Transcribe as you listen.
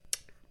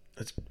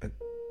I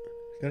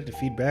got to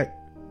feed back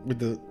with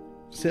the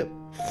sip.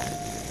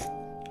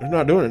 I'm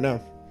not doing it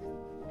now.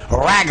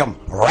 Rag 'em,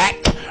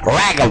 rack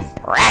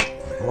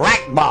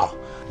ball.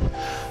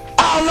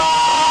 Allah,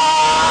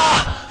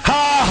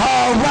 ha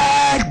ha,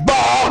 rag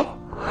ball.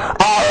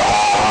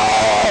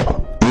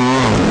 Allah,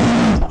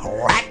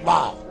 rack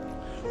ball,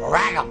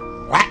 rag 'em,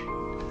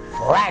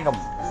 rag 'em,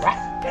 rack.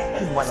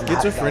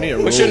 Schizophrenia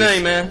rules. What's your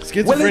name, man?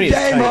 Schizophrenia Willie is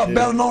James tight, up dude.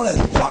 better known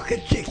as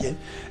fucking chicken.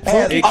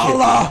 As Chicken.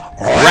 Allah,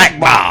 Rack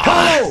ball.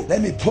 Come on,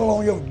 let me pull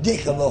on your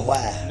dick a little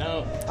while.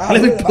 No.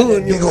 Let me pull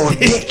on your big old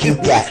dick you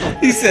got.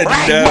 He said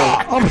Rag no.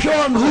 ball. I'm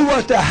showing who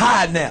wants to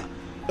hide now.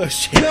 Oh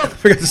shit! I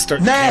forgot to start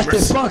the Nasty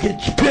cameras. funky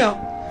pimp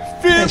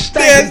and Pimp,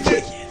 stinking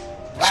nasty.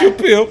 chicken.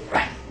 Chipil.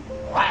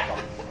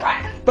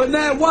 But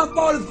now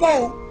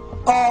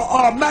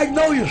 144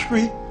 Magnolia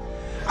Street,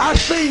 I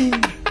seen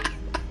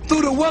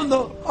through the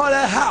window of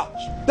that house.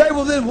 They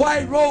was in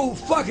white robe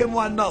fucking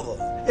one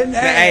another. In the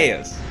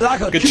ass. Like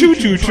a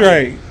choo-choo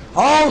train.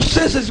 All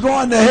sissies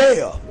going to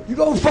hell. You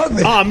gonna fuck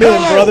me? Aw, man,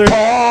 Hello, brother.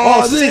 All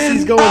pardon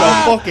sissies going to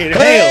I fucking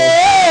hell.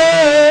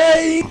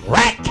 Hey,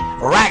 Rag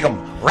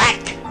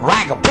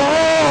 'em.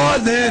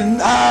 pardon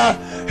I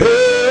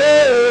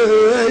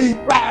hey.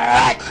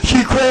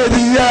 She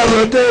crazy the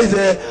other day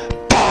said,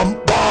 bum,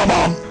 bum,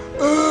 bum.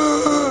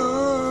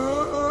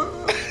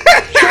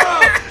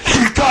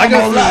 I go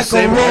through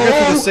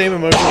the same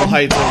emotional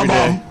heights every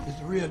day. It's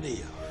the real deal.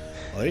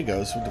 Oh, there he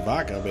goes with the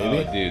vodka, Oh,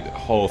 baby. dude, the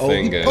whole Oh,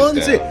 thing he goes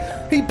puns down.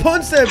 it. He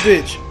punched that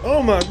bitch.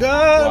 Oh my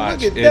god!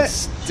 Watch, Look at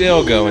it's that.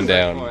 still going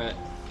down.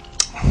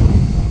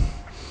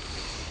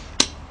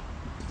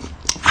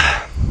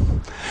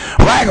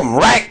 Rag 'em,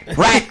 rack. It's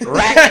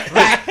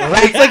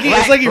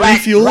like he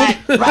refueled.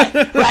 It's like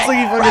he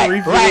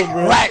fucking refueled,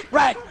 bro.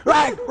 Rack.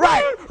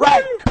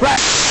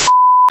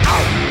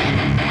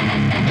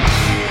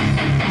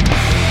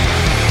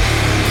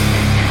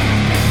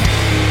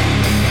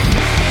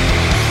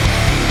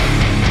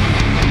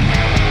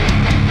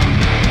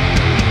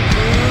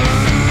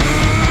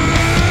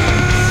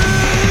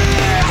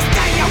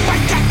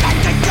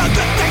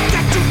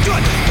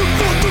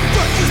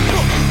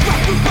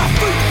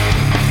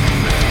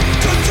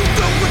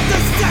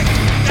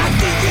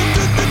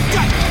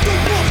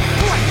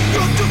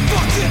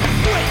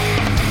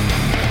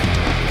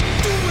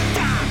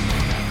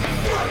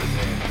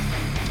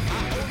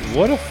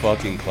 What a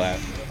fucking clap.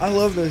 I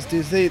love those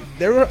dudes. They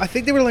were. I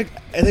think they were like.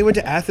 They went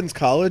to Athens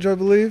College, I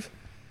believe,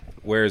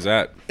 Where is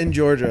that? in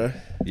Georgia.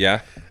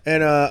 Yeah.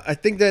 And I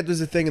think that was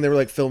the thing, and they were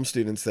like film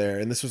students there,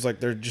 and this was like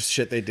their just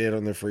shit they did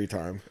on their free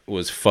time.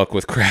 Was fuck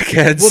with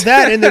crackheads. Well,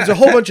 that and there's a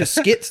whole bunch of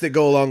skits that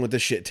go along with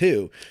this shit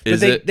too. But Is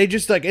they it? they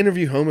just like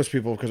interview homeless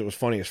people because it was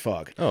funny as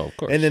fuck. Oh, of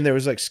course. And then there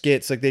was like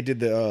skits, like they did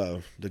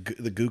the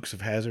Gooks of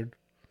Hazard.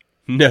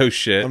 No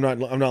shit. I'm not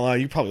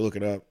lying. You probably look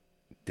it up.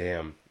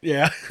 Damn.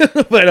 Yeah,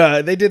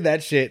 but they did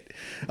that shit,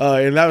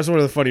 and that was one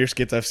of the funnier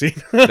skits I've seen.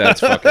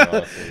 That's fucking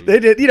awesome. They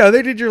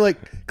did your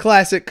like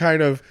classic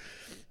kind of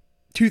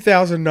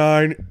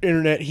 2009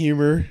 internet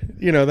humor,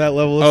 that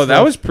level of Oh, that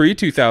stuff. was pre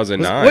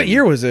 2009. What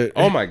year was it?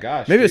 Oh my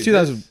gosh. Maybe it was dude,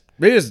 2000.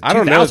 Maybe it was 2000. I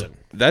don't know.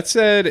 That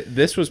said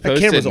this was That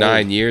posted camera's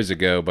 9 old. years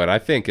ago, but I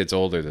think it's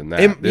older than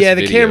that. This Yeah,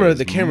 the video cameras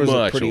is are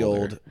much pretty older.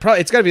 old.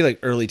 Probably it's got to be like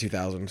early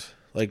 2000s.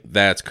 Like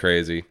That's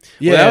crazy.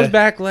 Yeah. Well, that was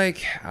back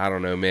like, I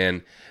don't know,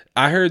 man.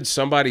 I heard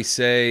somebody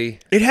say,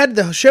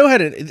 the show had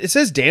it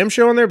says Damn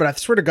Show on there, but I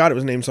swear to God it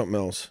was named something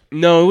else.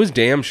 no, it was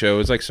Damn Show. It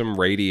was like some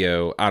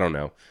radio. I don't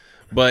know.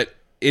 But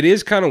it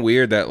is kind of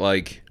weird that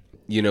like,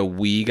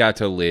 we got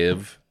to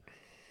live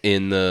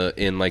in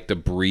like the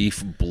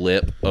brief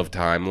blip of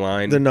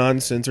timeline. The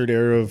non-censored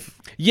era of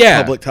Yeah.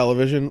 public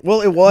television.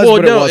 Well, it was, Well,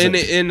 but no, it wasn't.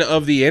 in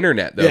of the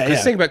internet though. Yeah, Because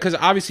yeah. think about, because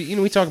obviously,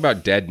 we talk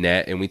about dead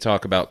net and we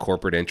talk about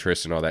corporate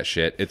interests and all that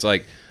shit. It's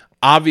like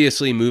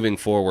obviously moving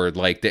forward,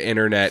 like the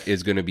internet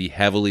is going to be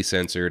heavily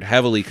censored,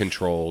 heavily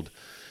controlled.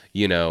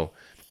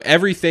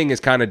 Everything is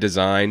kind of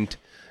designed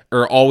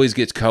or always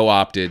gets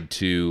co-opted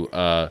to,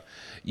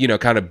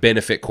 kind of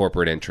benefit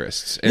corporate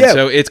interests. And Yeah.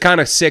 so it's kind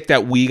of sick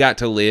that we got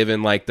to live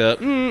in like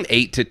the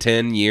 8 to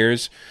 10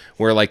 years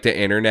where like the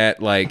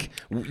internet, like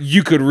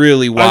you could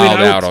really wild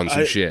out on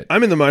some shit.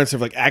 I'm in the mindset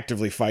of like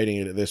actively fighting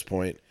it at this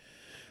point.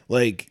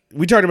 Like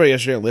we talked about it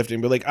yesterday on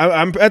lifting, but like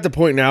I'm at the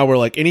point now where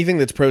like anything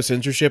that's pro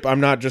censorship, I'm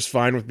not just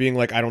fine with being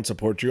like I don't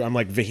support you. I'm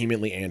like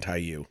vehemently anti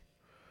you.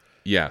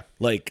 Yeah.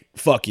 Like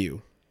fuck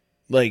you.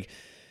 Like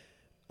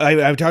I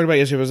talked about it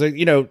yesterday. I was like,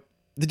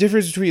 the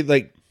difference between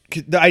like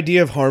the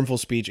idea of harmful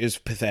speech is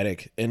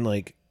pathetic, and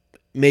like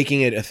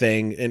making it a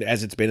thing, and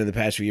as it's been in the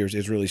past few years,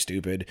 is really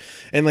stupid.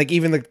 And like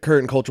even the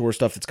current culture war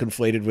stuff that's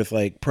conflated with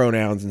like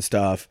pronouns and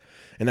stuff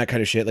and that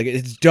kind of shit. Like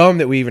it's dumb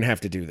that we even have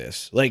to do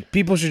this. Like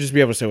people should just be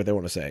able to say what they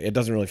want to say. It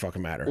doesn't really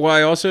fucking matter. Well,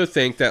 I also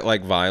think that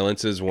like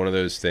violence is one of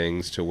those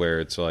things to where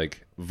it's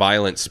like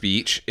violent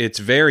speech. It's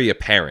very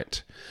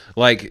apparent.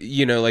 Like,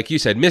 like you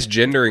said,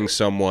 misgendering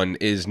someone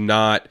is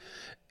not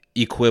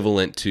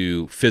equivalent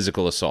to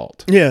physical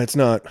assault. Yeah, it's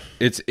not.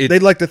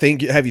 They'd like to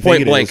have you think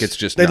point it blank, is. it's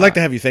just they'd not. like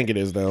to have you think it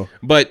is though.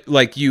 But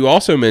like you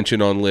also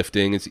mentioned on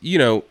lifting, it's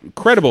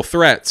credible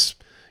threats.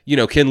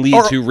 can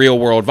lead to real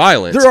world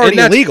violence. They're already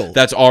and illegal.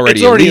 That's already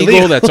It's already illegal.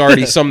 illegal. That's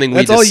already something we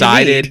That's all you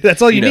decided. need.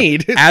 That's all you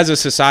need. As a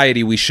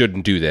society, we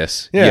shouldn't do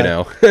this.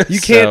 Yeah. You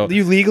So- can't.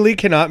 You legally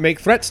cannot make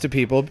threats to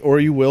people, or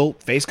you will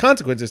face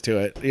consequences to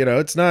it.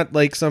 It's not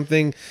like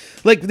something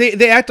like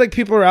they act like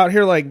people are out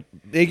here like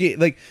they get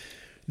like.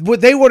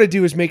 What they want to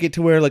do is make it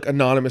to where like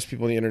anonymous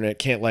people on the internet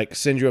can't like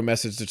send you a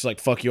message that's like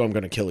 "fuck you, I'm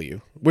going to kill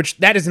you," which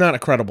that is not a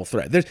credible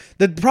threat.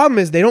 The problem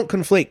is they don't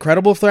conflate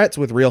credible threats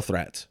with real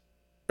threats,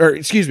 or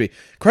excuse me,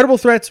 credible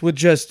threats with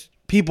just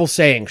people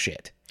saying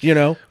shit.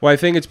 Well, I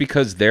think it's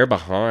because they're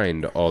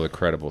behind all the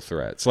credible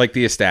threats, like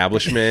the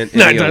establishment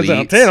and 9 the times out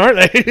of elites. 10,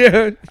 aren't they?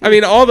 Yeah. I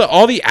mean, all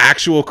the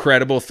actual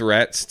credible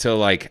threats to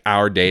like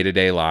our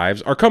day-to-day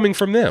lives are coming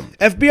from them.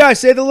 FBI,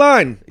 say the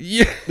line.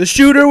 Yeah. The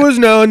shooter was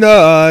known to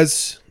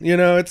us.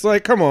 It's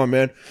like, come on,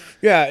 man.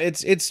 Yeah,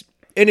 it's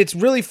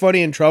really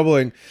funny and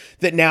troubling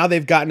that now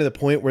they've gotten to the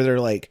point where they're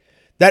like,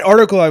 that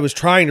article I was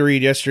trying to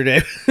read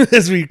yesterday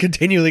as we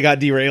continually got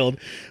derailed,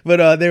 but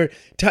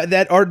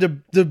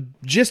the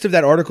gist of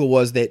that article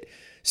was that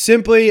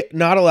simply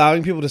not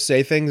allowing people to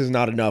say things is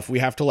not enough. We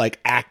have to like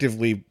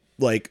actively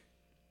like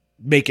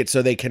make it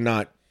so they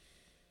cannot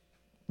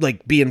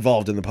like be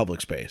involved in the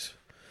public space.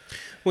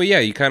 Well, yeah,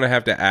 you kind of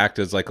have to act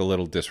as like a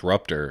little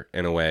disruptor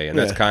in a way, and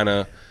that's kind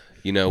of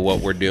what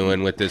we're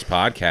doing with this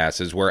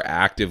podcast is we're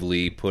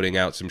actively putting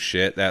out some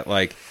shit that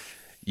like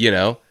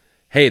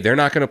hey, they're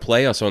not going to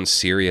play us on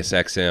Sirius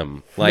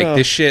XM. Like No.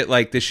 this shit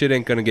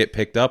ain't going to get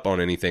picked up on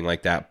anything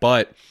like that.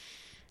 But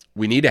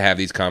we need to have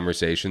these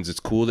conversations. It's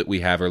cool that we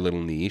have our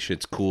little niche.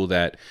 It's cool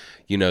that,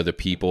 the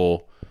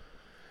people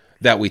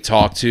that we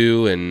talk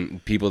to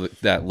and people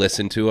that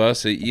listen to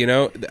us,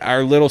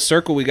 our little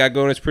circle we got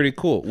going is pretty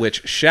cool.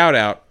 Which, shout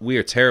out, we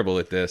are terrible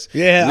at this.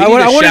 Yeah, We I need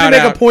wanted to shout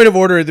make out a point of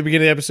order at the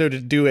beginning of the episode to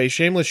do a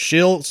shameless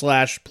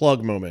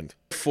shill/plug moment.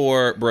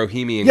 for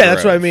Bohemian Yeah, Grove.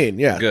 that's what I mean.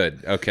 Yeah.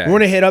 Good. Okay. We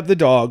want to hit up the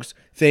dogs.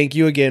 Thank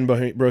you again,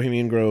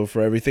 Bohemian Grove,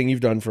 for everything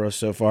you've done for us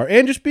so far.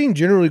 And just being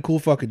generally cool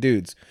fucking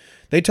dudes.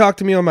 They talk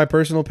to me on my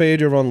personal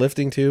page over on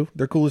Lifting too.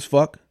 They're cool as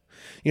fuck.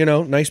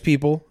 Nice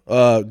people.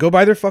 Go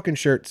buy their fucking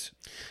shirts.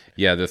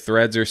 Yeah, the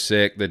threads are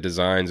sick. The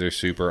designs are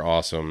super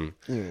awesome.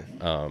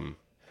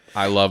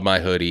 I love my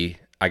hoodie.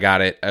 I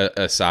got it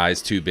a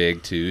size too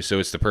big too, so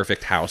it's the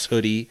perfect house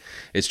hoodie.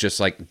 It's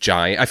just like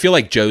giant. I feel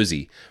like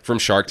Josie from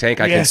Shark Tank.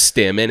 I can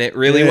stim in it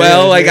really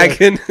well. Like I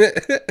can.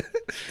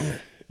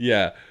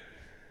 Yeah.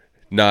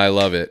 No, I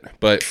love it.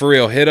 But for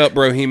real, hit up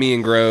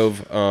Bohemian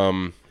Grove.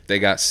 They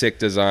got sick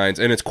designs,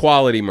 and it's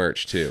quality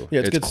merch too.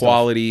 Yeah, it's good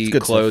quality stuff. It's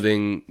good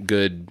clothing,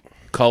 good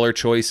color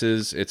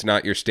choices. It's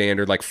not your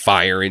standard like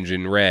fire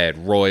engine red,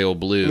 royal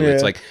blue. Yeah.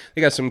 It's like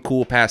they got some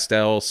cool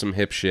pastels, some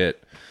hip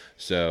shit.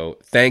 So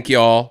thank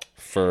y'all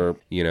for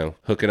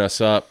hooking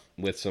us up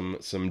with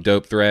some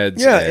dope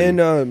threads. Yeah,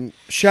 and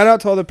shout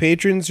out to all the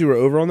patrons who are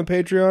over on the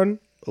Patreon.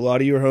 A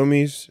lot of you are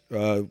homies.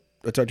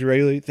 I talk to you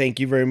regularly. Thank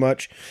you very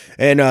much.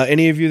 And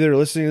any of you that are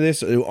listening to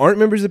this who aren't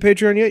members of the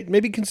Patreon yet,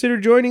 maybe consider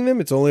joining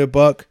them. It's only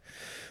 $1.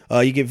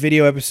 You get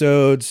video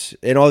episodes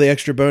and all the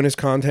extra bonus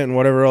content and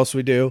whatever else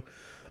we do.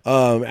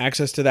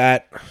 Access to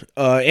that.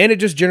 And it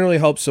just generally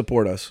helps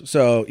support us.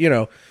 So,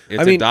 it's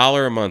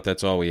 $1 a month.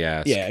 That's all we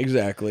ask. Yeah,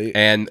 exactly.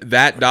 And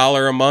that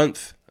 $1 a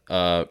month,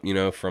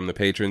 from the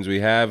patrons we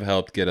have,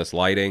 helped get us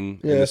lighting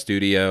in the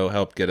studio,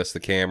 helped get us the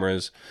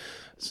cameras.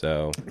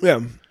 So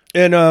Yeah.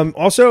 And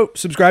also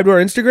subscribe to our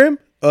Instagram,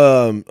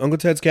 Uncle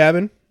Ted's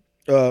Cabin.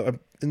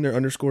 Isn't there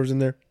underscores in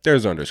there?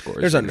 there's underscores.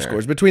 There's in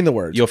underscores there. between the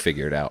words. You'll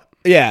figure it out.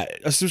 Yeah,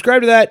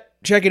 subscribe to that.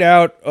 Check it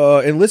out,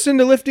 and listen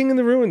to Lifting in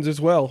the Ruins as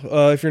well.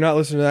 If you're not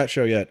listening to that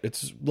show yet,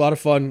 it's a lot of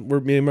fun.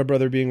 Me and my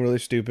brother being really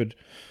stupid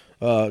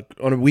on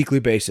a weekly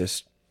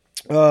basis.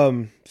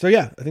 So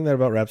yeah, I think that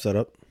about wraps that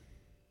up.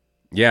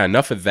 Yeah,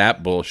 enough of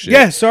that bullshit.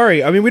 Yeah,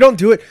 sorry. I mean, we don't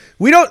do it.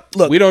 We don't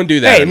do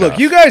that. Hey, enough. look,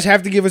 you guys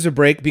have to give us a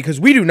break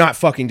because we do not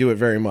fucking do it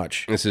very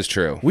much. This is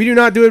true. We do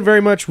not do it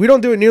very much. We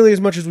don't do it nearly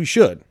as much as we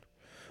should.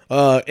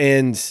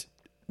 And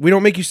we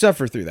don't make you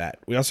suffer through that.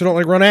 We also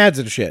don't run ads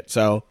and shit.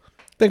 So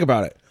think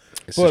about it.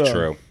 This is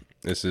true.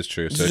 This is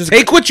true. So just-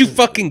 take what you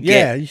fucking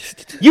get. Yeah.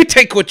 You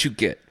take what you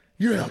get.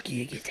 You're lucky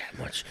you get that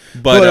much.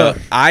 But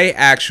I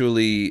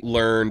actually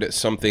learned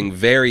something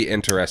very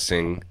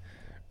interesting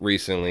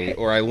recently,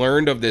 or I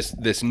learned of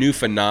this new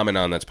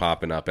phenomenon that's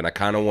popping up, and I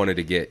kind of wanted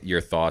to get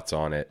your thoughts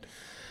on it.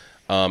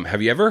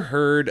 Have you ever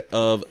heard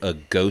of a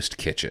ghost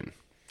kitchen?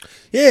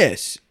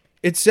 Yes.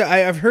 It's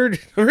I've heard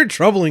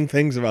troubling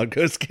things about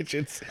ghost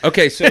kitchens.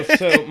 Okay, so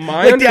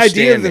my The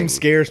idea of them understanding-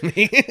 scares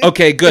me.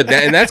 Okay, good.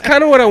 And that's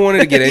kind of what I wanted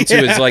to get into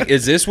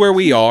is this where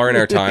we are in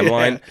our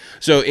timeline? Yeah.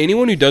 So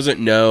anyone who doesn't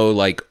know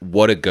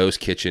what a ghost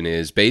kitchen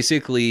is,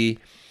 basically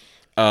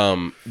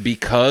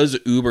because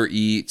Uber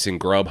Eats and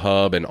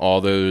Grubhub and all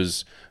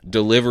those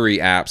delivery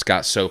apps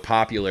got so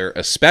popular,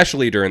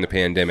 especially during the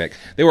pandemic,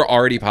 they were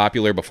already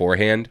popular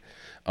beforehand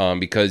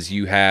because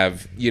you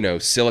have,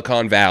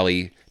 Silicon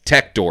Valley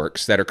tech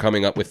dorks that are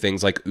coming up with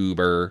things like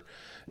Uber,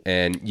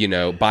 and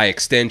by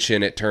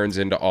extension it turns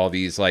into all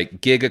these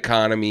gig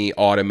economy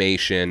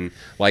automation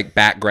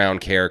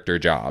background character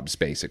jobs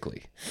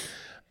basically.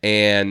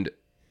 And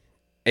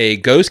a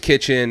ghost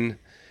kitchen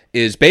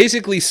is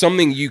basically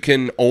something you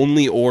can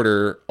only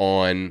order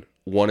on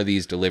one of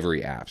these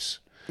delivery apps.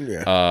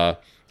 Yeah.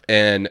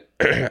 And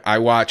I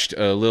watched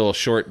a little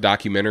short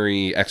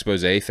documentary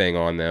expose thing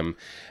on them.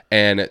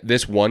 And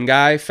this one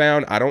guy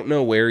found, I don't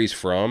know where he's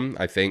from.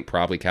 I think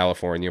probably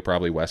California,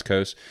 probably West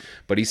Coast.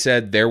 But he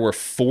said there were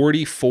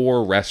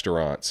 44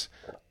 restaurants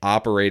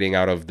operating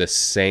out of the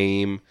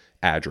same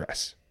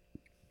address.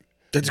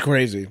 That's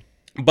crazy.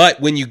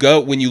 But when you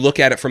look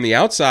at it from the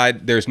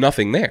outside, there's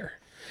nothing there.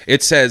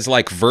 It says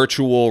like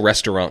virtual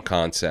restaurant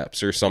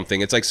concepts or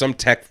something. It's like some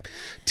tech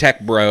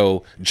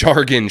bro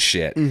jargon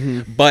shit.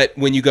 Mm-hmm. But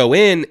when you go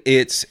in,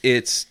 it's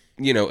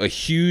a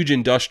huge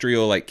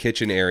industrial like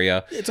kitchen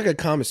area. It's like a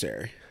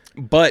commissary.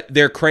 But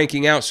they're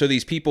cranking out. So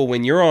these people,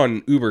 when you're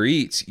on Uber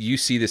Eats, you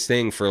see this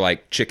thing for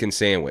like chicken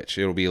sandwich.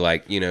 It'll be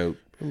like,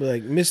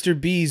 like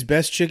Mr. B's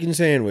best chicken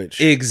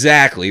sandwich.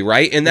 Exactly,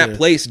 right? And that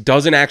place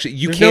doesn't actually...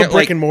 There's no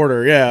brick and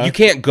mortar, yeah. You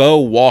can't go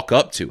walk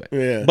up to it.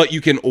 Yeah. But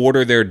you can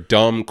order their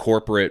dumb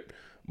corporate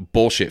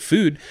bullshit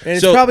food. And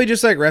it's probably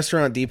just like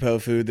Restaurant Depot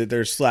food that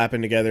they're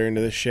slapping together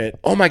into this shit.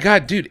 Oh my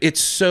God, dude.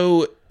 It's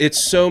so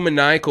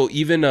maniacal.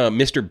 Even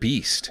Mr.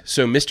 Beast.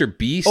 So Mr.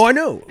 Beast I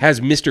know. has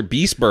Mr.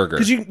 Beast Burger.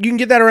 Because you can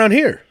get that around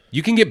here.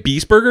 You can get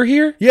Beast Burger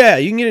here? Yeah,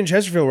 you can get it in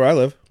Chesterfield where I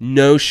live.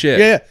 No shit.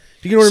 Yeah.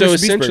 You can order so Mr.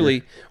 Beast essentially,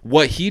 Burger.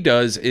 what he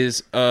does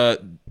is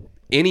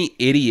any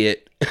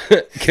idiot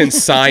can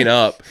sign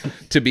up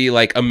to be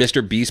like a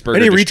Mr. Beast Burger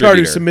Any retard who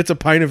distributor. submits a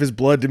pint of his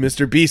blood to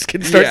Mr. Beast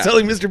can start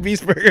selling Mr.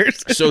 Beast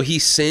burgers. So he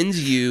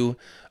sends you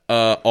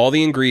all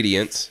the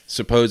ingredients,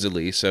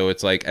 supposedly. So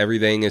it's like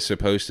everything is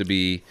supposed to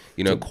be,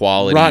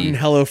 quality. Rotten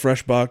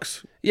HelloFresh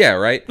box. Yeah,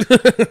 right?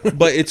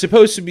 But it's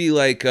supposed to be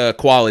like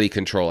quality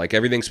control. Like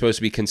everything's supposed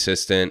to be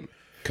consistent,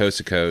 coast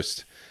to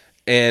coast.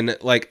 And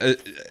like...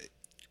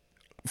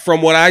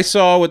 from what I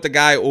saw, what the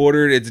guy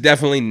ordered, it's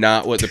definitely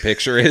not what the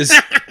picture is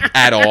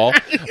at all.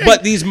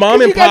 But these mom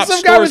and pop some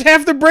stores, guy with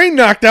half the brain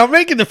knocked out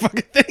making the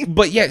fucking thing.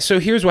 But yeah, so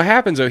here's what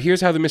happens though.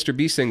 Here's how the Mr.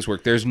 Beast things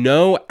work. There's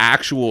no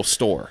actual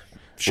store,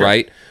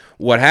 right?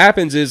 What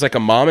happens is like a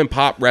mom and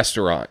pop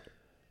restaurant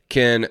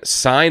can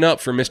sign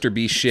up for Mr.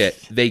 Beast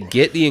shit. They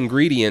get the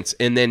ingredients,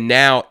 and then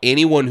now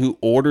anyone who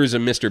orders a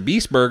Mr.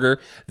 Beast burger,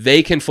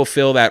 they can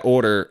fulfill that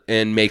order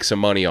and make some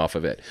money off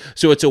of it.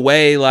 So it's a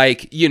way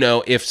like,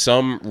 if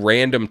some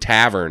random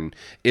tavern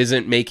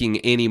isn't making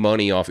any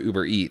money off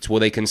Uber Eats, well,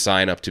 they can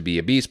sign up to be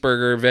a Beast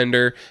Burger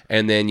vendor,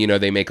 and then,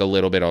 they make a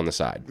little bit on the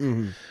side.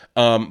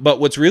 Mm-hmm. But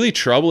what's really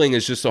troubling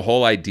is just the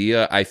whole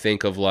idea, I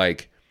think, of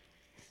like,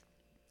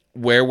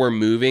 where we're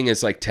moving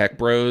is like tech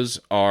bros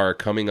are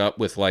coming up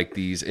with like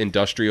these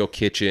industrial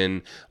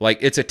kitchen, like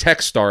it's a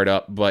tech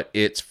startup, but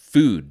it's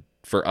food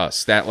for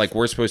us that like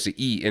we're supposed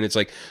to eat, and it's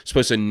like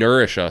supposed to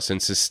nourish us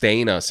and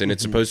sustain us, and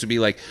it's supposed to be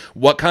like,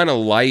 what kind of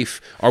life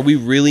are we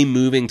really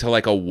moving to?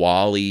 Like a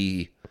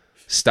Wall-E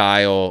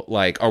style,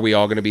 like are we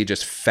all going to be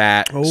just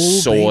fat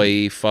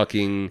soy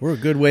fucking we're a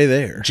good way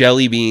there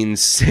jelly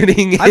beans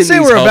sitting I'd say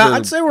in we're these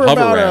about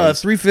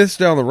 3/5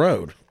 down the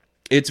road.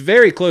 It's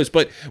very close,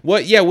 but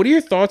what are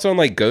your thoughts on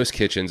like ghost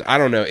kitchens? I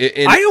don't know.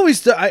 I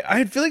always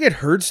I feel like I'd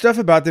heard stuff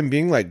about them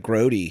being like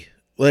grody,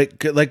 like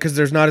because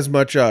there's not as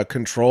much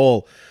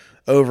control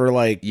over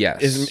like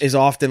is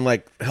often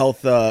like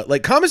health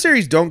like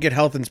commissaries don't get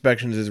health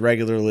inspections as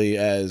regularly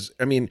as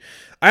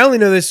I only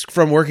know this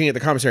from working at the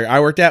commissary I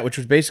worked at, which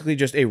was basically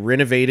just a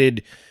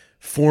renovated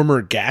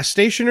former gas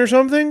station or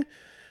something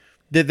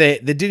that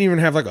didn't even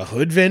have like a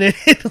hood vent in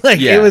it. Like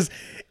it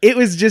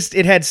was just,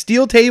 it had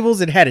steel tables,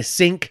 it had a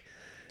sink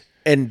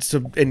and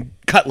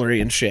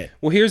cutlery and shit.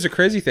 Well, here's the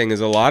crazy thing is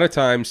a lot of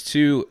times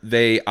too,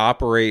 a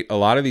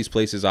lot of these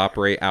places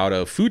operate out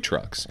of food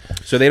trucks.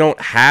 So they don't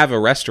have a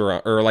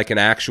restaurant or like an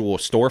actual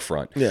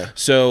storefront. Yeah.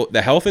 So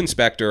the health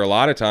inspector, a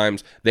lot of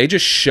times they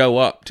just show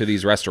up to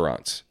these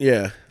restaurants.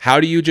 Yeah. How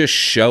do you just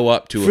show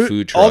up to a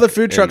food truck? All the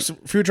food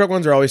truck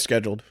ones are always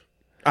scheduled.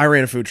 I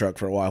ran a food truck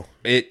for a while.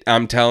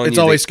 I'm telling you, it's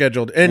always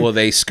scheduled. And well,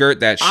 they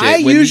skirt that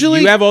shit.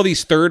 You have all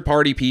these third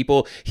party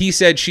people. He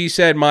said, she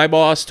said, my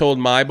boss told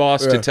my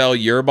boss to tell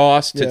your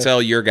boss to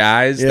tell your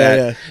guys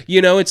that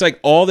it's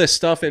like all this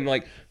stuff, and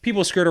like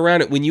people skirt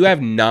around it. When you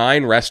have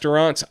 9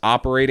 restaurants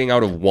operating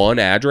out of one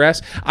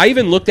address, I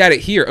even looked at it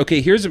here. Okay,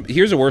 here's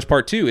the worst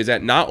part too, is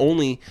that not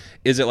only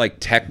is it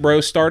like tech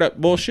bro startup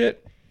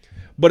bullshit,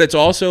 but it's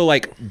also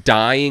like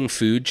dying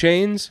food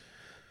chains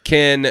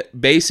can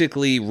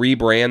basically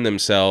rebrand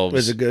themselves.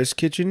 Was a ghost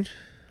kitchen?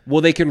 Well,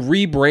 they can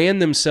rebrand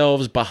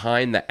themselves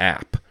behind the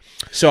app.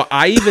 So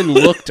I even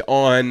looked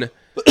on.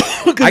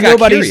 I got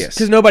curious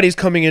because nobody's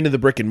coming into the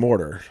brick and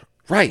mortar,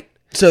 right?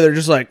 So they're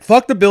just like,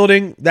 fuck the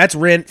building, that's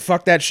rent,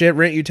 fuck that shit,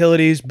 rent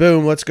utilities,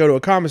 boom, let's go to a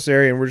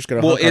commissary and we're just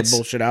gonna hook our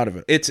bullshit out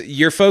of it.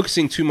 You're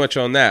focusing too much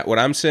on that. What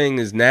I'm saying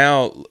is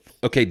now,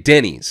 okay,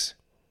 Denny's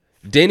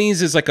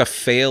is like a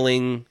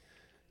failing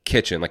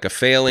kitchen, like a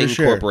failing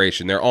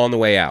corporation. They're on the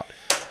way out.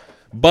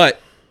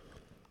 But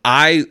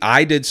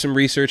I did some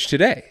research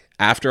today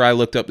after I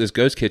looked up this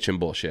ghost kitchen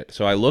bullshit.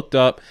 So I looked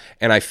up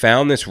and I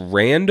found this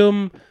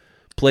random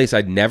place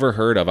I'd never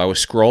heard of. I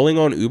was scrolling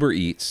on Uber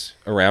Eats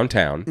around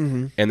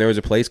town, and there was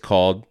a place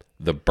called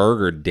the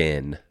Burger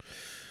Den.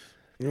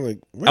 You're like,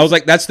 I was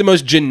like, that's the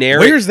most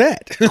generic. where's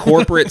that?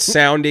 Corporate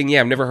sounding.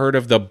 Yeah, I've never heard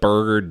of the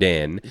Burger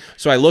Den.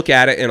 So I look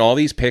at it, and all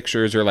these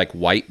pictures are like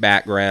white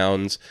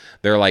backgrounds.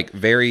 They're like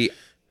very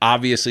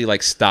obviously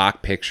like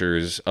stock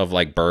pictures of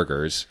like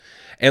burgers,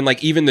 and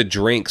like even the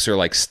drinks are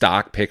like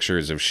stock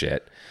pictures of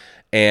shit.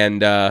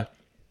 And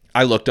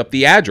I looked up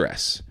the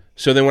address.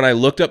 So then when I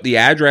looked up the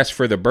address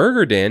for the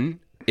Burger Den,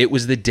 it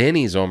was the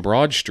Denny's on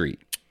Broad Street.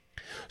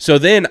 So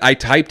then I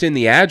typed in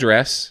the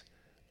address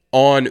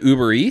on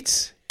Uber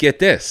Eats. Get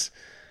this.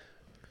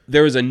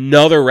 There was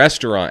another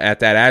restaurant at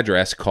that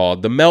address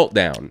called The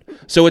Meltdown.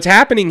 So it's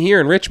happening here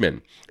in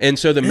Richmond. And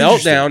so the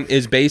Meltdown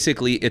is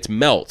basically, it's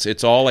melts.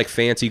 It's all like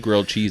fancy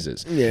grilled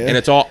cheeses. Yeah. And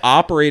it's all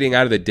operating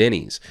out of the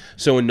Denny's.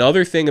 So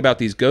another thing about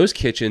these ghost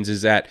kitchens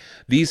is that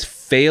these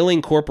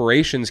failing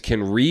corporations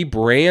can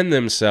rebrand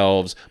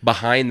themselves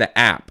behind the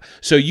app.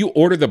 So you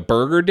order the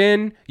Burger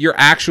Den, you're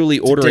actually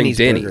ordering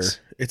Denny's. Burger.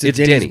 It's a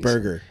Denny's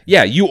burger.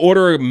 Yeah, you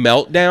order a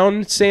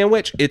Meltdown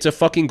sandwich, it's a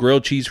fucking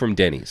grilled cheese from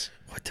Denny's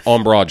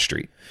on Broad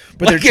Street.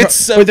 But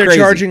they're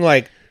charging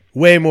like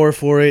way more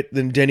for it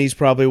than Denny's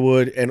probably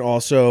would, and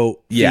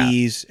also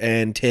fees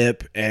and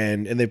tip,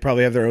 and they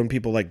probably have their own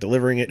people like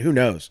delivering it. Who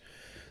knows?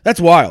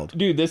 That's wild.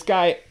 Dude, this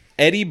guy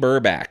Eddie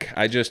Burback,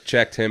 I just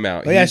checked him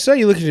out. Oh, yeah, I saw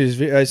you looking at his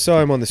video. I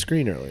saw him on the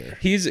screen earlier.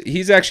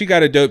 He's actually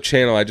got a dope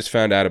channel. I just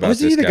found out about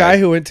this guy. Was he the guy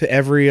who went to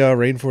every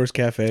Rainforest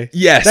Cafe?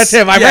 Yes. That's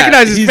him. I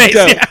recognize his face.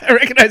 Dope. Yeah, I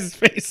recognize his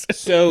face.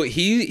 So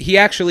he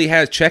actually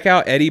has, check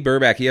out Eddie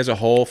Burback. He has a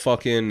whole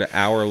fucking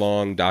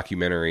hour-long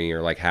documentary,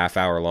 or like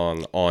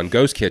half-hour-long, on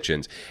ghost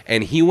kitchens.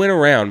 And he went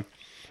around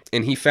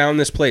and he found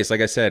this place.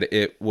 Like I said,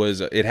 it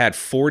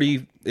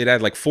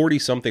had like 40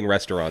 something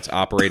restaurants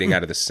operating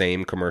out of the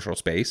same commercial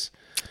space.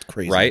 It's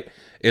crazy. Right?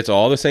 It's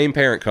all the same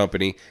parent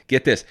company.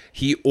 Get this.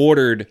 He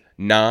ordered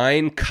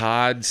 9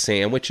 cod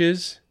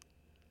sandwiches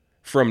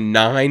from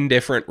 9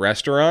 different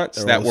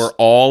restaurants that were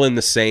all in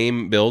the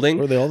same building.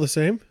 Were they all the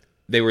same?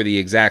 They were the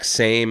exact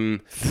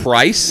same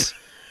price.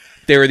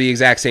 They were the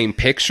exact same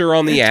picture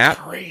on the app.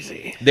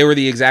 Crazy. They were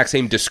the exact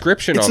same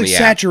description on the app.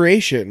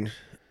 Saturation.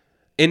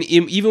 And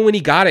even when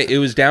he got it, it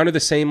was down to the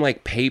same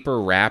like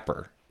paper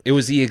wrapper. It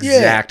was the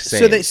exact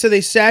same. So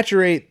they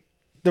saturate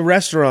the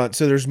restaurant,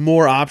 so there's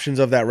more options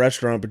of that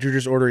restaurant, but you're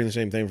just ordering the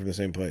same thing from the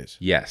same place.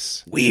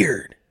 Yes.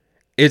 Weird.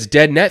 It's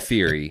dead net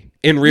theory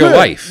in real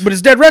life. But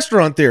it's dead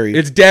restaurant theory.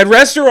 It's dead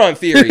restaurant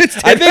theory.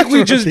 I think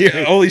we just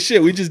holy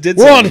shit, we just did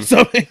We're something. on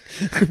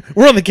something.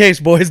 We're on the case,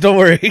 boys. Don't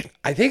worry.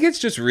 I think it's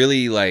just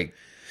really like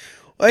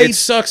it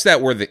sucks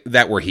that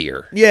we're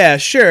here. Yeah,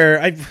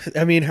 sure.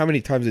 I mean, how many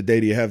times a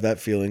day do you have that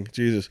feeling?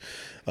 Jesus.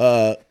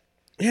 Yeah,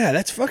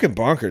 that's fucking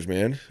bonkers,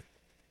 man.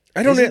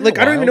 I don't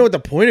even know what the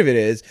point of it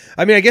is.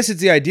 I mean, I guess it's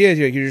the idea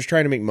you're just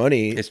trying to make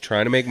money. It's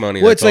trying to make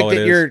money. Well, that's it's like all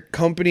that your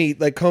company,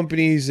 like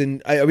companies,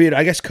 and I mean,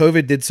 I guess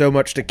COVID did so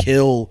much to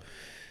kill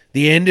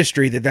the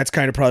industry that's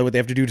kind of probably what they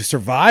have to do to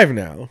survive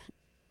now.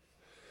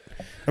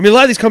 I mean, a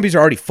lot of these companies are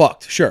already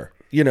fucked. Sure,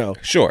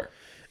 Sure.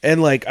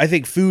 And like, I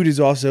think food is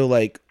also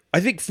like, I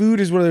think food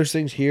is one of those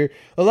things here.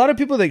 A lot of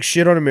people like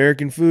shit on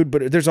American food,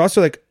 but there's also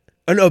like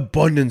an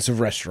abundance of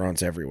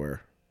restaurants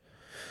everywhere.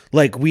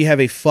 Like, we have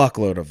a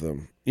fuckload of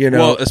them.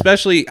 Well,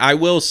 especially, I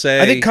will say,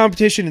 I think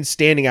competition and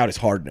standing out is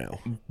hard now.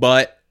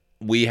 But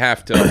we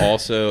have to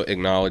also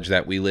acknowledge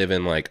that we live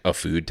in like a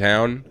food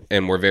town,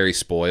 and we're very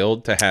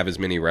spoiled to have as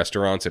many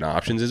restaurants and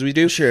options as we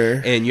do.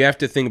 Sure. And you have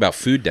to think about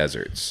food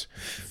deserts.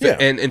 Yeah.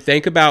 And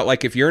think about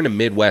like if you're in a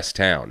Midwest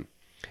town,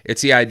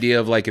 it's the idea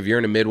of like if you're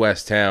in a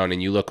Midwest town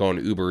and you look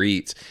on Uber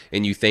Eats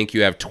and you think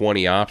you have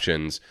 20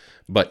 options,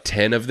 but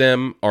 10 of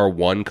them are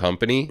one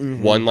company,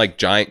 one like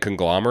giant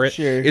conglomerate.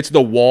 Sure. It's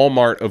the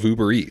Walmart of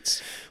Uber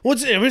Eats. Well,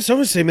 it's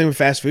almost the same thing with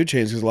fast food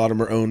chains, because a lot of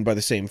them are owned by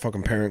the same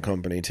fucking parent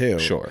company too.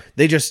 Sure.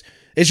 It's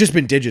just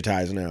been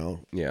digitized now.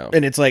 Yeah.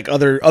 And it's like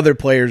other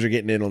players are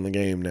getting in on the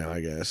game now,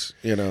 I guess.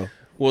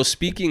 Well,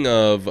 speaking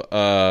of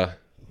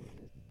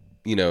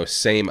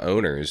same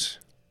owners,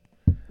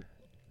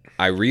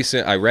 I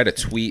read a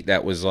tweet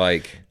that was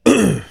like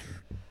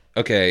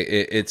okay,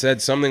 it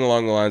said something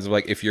along the lines of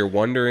like, if you're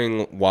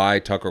wondering why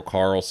Tucker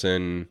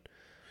Carlson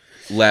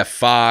left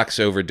Fox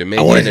over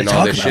Dominion and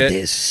all this shit,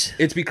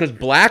 it's because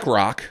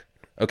BlackRock.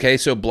 Okay,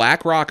 so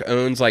BlackRock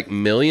owns like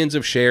millions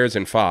of shares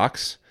in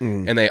Fox,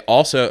 and they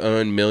also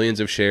own millions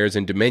of shares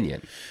in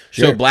Dominion.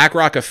 Sure. So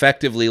BlackRock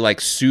effectively like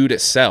sued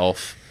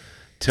itself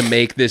to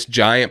make this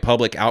giant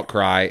public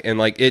outcry, and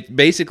like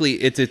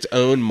it's its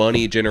own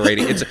money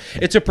generating.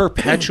 It's a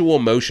perpetual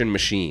motion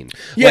machine.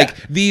 Yeah,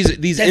 like these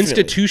definitely.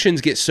 institutions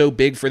get so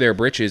big for their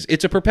britches.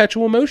 It's a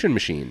perpetual motion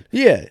machine.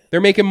 Yeah.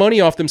 They're making money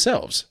off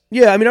themselves.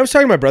 Yeah, I mean, I was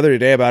talking to my brother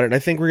today about it, and I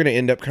think we're going to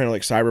end up kind of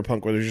like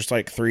Cyberpunk, where there's just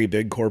like 3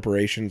 big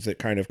corporations that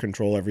kind of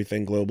control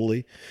everything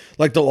globally.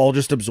 Like, they'll all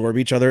just absorb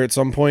each other at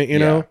some point, you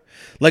know?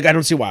 Like, I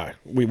don't see why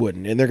we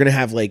wouldn't. And they're going to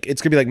have like,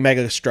 it's going to be like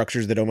mega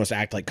structures that almost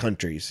act like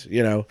countries,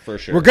 For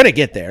sure. We're going to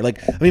get there.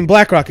 Like, I mean,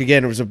 BlackRock,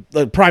 again, was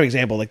a prime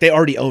example. Like, they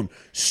already own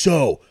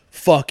so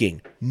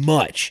fucking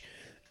much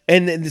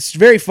And it's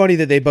very funny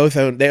that they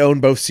own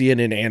both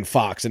CNN and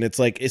Fox, and it's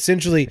like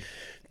essentially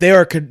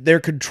they're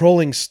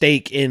controlling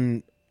stake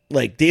in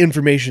like the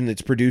information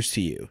that's produced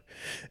to you.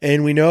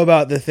 And we know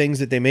about the things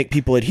that they make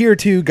people adhere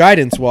to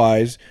guidance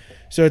wise.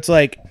 So it's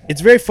like,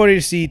 it's very funny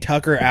to see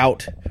Tucker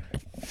out.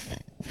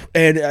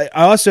 And I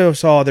also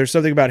saw there's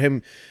something about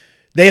him.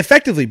 They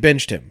effectively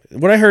benched him.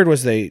 What I heard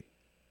was they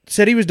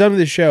said he was done with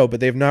the show, but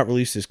they've not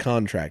released his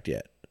contract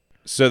yet.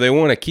 So they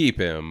want to keep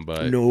him,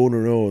 but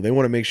No. They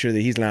want to make sure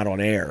that he's not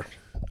on air.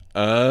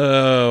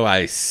 Oh,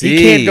 I see.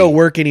 He can't go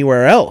work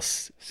anywhere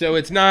else. So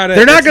it's not.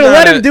 They're not going to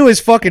let him do his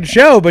fucking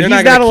show, but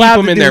he's not allowed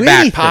to do anything. They're not going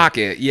to keep him in their back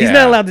pocket. Yeah. He's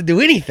not allowed to do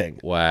anything.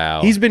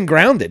 Wow. He's been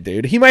grounded,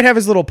 dude. He might have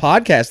his little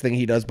podcast thing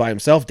he does by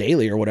himself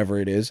daily or whatever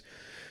it is.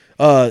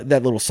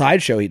 That little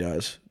sideshow he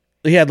does.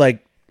 He had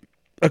like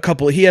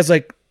he has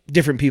like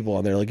different people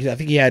on there. Like I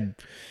think he had,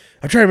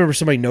 I'm trying to remember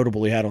somebody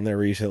notable he had on there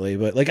recently,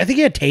 but like I think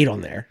he had Tate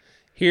on there.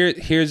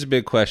 Here's a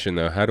big question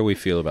though. How do we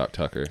feel about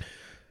Tucker?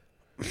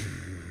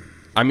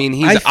 I mean,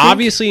 he's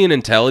obviously an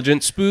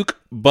intelligent spook,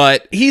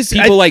 but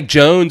people like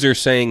Jones are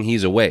saying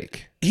he's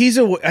awake.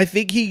 I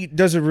think he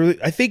does a really.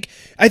 I think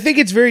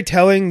it's very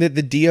telling that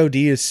the DoD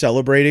is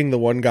celebrating the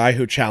one guy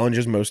who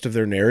challenges most of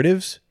their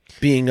narratives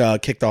being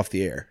kicked off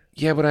the air.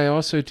 Yeah, but I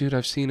also, dude,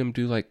 I've seen him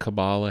do like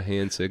Kabbalah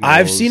hand signals.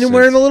 I've seen him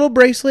wearing a little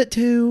bracelet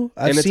too.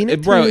 I've seen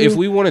it, bro. too. If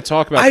we want to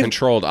talk about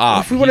controlled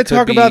op, if we want to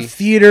talk about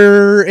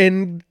theater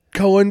and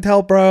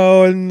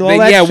COINTELPRO and all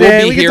that shit,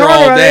 we'll be here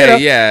all day.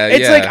 Yeah,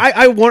 it's like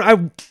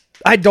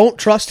I don't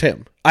trust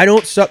him. I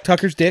don't suck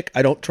Tucker's dick.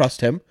 I don't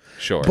trust him.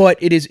 Sure.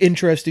 But it is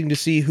interesting to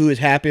see who is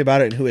happy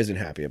about it and who isn't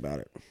happy about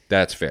it.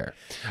 That's fair.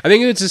 I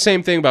think it's the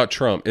same thing about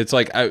Trump. It's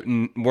like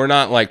we're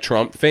not like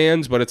Trump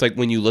fans, but it's like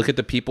when you look at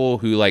the people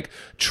who like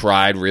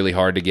tried really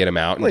hard to get him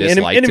out and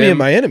disliked him. Enemy of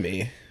my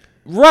enemy.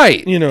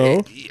 Right. You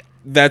know.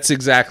 That's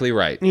exactly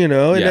right. You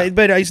know,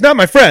 but he's not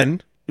my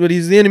friend, but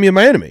he's the enemy of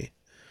my enemy.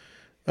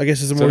 I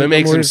guess it's so that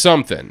makes him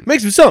something.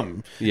 Makes him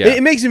something. Yeah,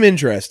 it makes him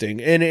interesting,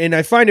 and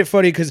I find it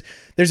funny because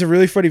there's a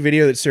really funny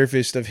video that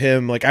surfaced of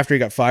him like after he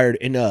got fired,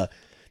 and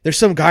there's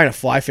some guy in a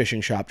fly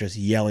fishing shop just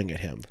yelling at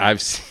him.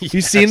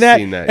 You've seen that?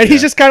 And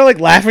he's just kind of like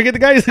laughing at the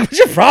guy. He's like, "What's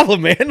your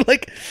problem, man?"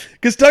 Like,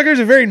 because Tucker's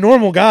a very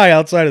normal guy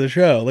outside of the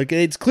show. Like,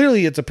 it's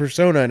a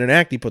persona and an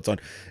act he puts on,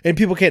 and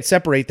people can't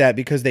separate that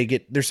because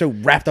they're so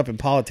wrapped up in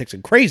politics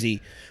and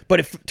crazy. But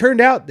it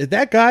turned out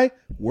that guy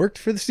worked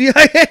for the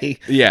CIA.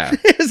 Yeah.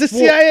 It was a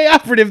CIA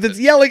operative that's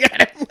yelling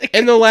at him. Like,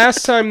 and the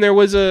last time there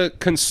was a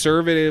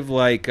conservative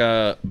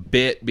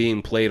bit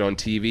being played on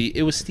TV,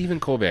 it was Stephen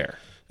Colbert.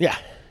 Yeah.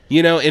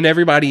 You know, and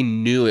everybody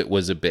knew it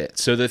was a bit.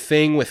 So the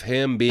thing with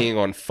him being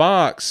on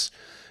Fox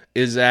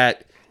is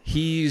that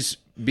he's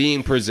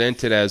being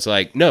presented as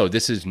like, no,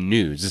 this is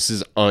news. This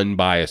is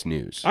unbiased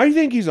news. I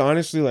think he's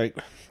honestly like,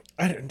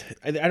 I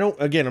don't,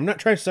 again, I'm not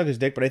trying to suck his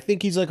dick, but I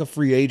think he's like a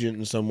free agent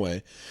in some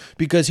way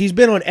because he's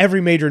been on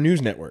every major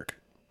news network.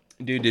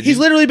 Dude, he's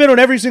literally been on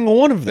every single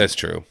one of them. That's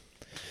true.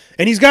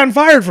 And he's gotten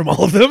fired from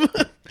all of them,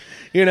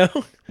 you know?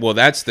 Well,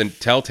 that's the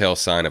telltale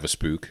sign of a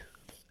spook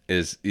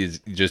is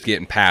just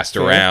getting passed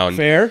around.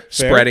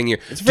 Spreading your...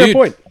 It's a fair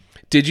point.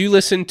 Did you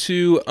listen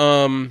to,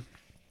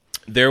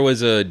 there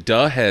was a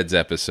Duh Heads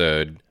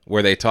episode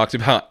where they talked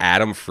about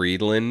Adam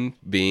Friedland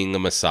being a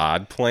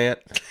Mossad plant?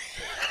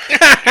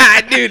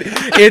 Dude,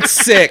 it's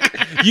sick.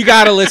 You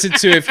got to listen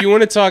to it. If you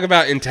want to talk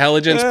about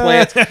intelligence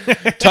plants,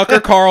 Tucker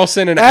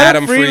Carlson and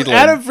Adam Friedland.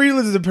 Adam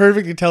Friedland is the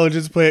perfect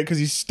intelligence plant because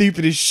he's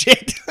stupid as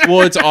shit.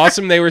 Well, it's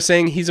awesome. They were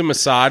saying he's a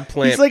Mossad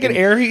plant. He's like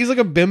he's like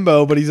a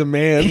bimbo, but he's a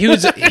man.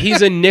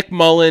 He's a Nick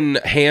Mullen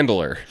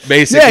handler,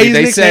 basically. Yeah,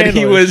 they Nick said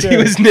handler. he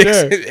was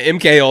Nick's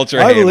MK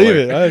Ultra handler. I believe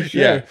it.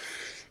 Sure.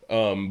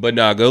 Yeah. But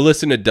no, go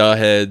listen to Duh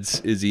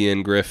Heads, Izzy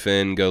and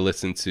Griffin. Go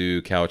listen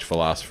to Couch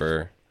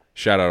Philosopher.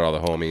 Shout out all the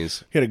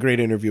homies. He had a great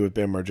interview with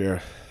Bam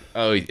Margera.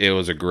 Oh, it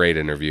was a great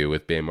interview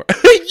with Bam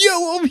Margera.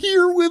 Yo, I'm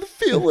here with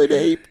Phil and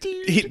Ape,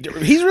 dude.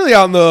 He's really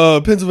out in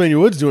the Pennsylvania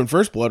woods doing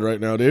First Blood right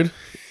now, dude.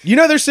 You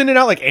know they're sending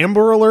out like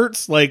Amber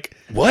Alerts, like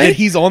what? And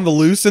he's on the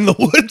loose in the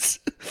woods.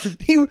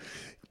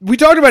 We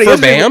talked about it for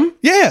yesterday. Bam.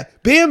 Yeah,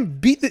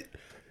 Bam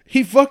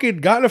he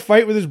fucking got in a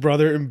fight with his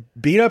brother and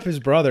beat up his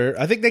brother.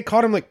 I think they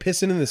caught him like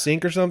pissing in the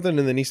sink or something,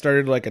 and then he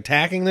started like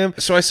attacking them.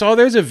 So I saw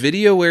there's a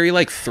video where he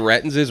like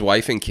threatens his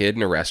wife and kid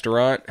in a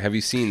restaurant. Have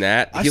you seen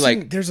that?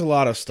 There's a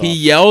lot of stuff. He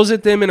yells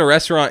at them in a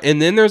restaurant,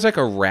 and then there's like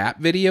a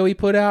rap video he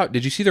put out.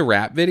 Did you see the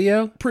rap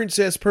video?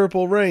 Princess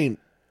Purple Rain.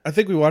 I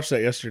think we watched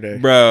that yesterday.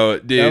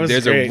 Bro, dude,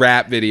 there's great. a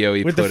rap video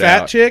he with put out. With the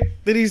fat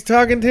chick that he's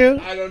talking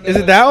to? I don't know. Is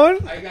it that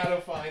one? I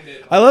gotta find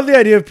it. I love the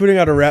idea of putting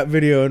out a rap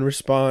video in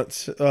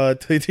response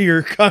to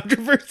your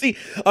controversy.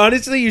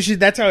 Honestly, you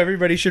should. That's how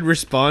everybody should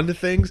respond to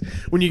things.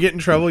 When you get in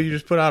trouble, you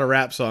just put out a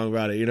rap song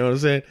about it. You know what I'm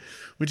saying?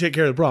 We take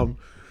care of the problem.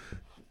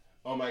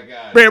 Oh my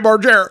god. Bam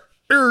Margera.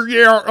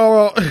 Yeah.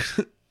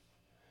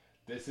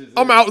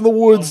 I'm out in the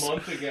woods. A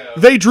month ago.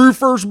 They drew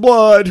First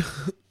Blood.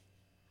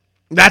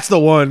 That's the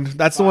one.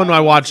 That's the one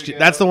I watched.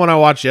 That's the one I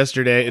watched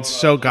yesterday. It's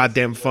so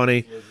goddamn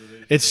funny.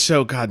 It's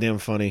so goddamn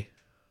funny.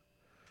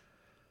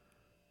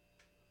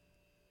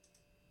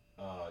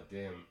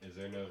 Damn.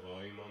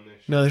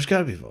 No, there's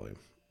gotta be volume.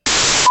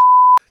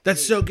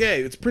 That's so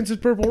gay. It's Princess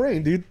Purple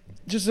Rain, dude.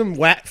 Just some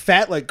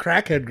fat like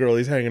crackhead girl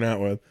he's hanging out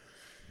with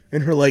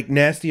in her like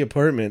nasty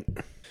apartment.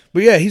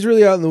 But yeah, he's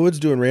really out in the woods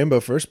doing Rambo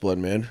First Blood,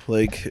 man.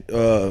 Like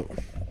they're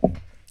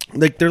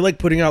like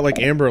putting out like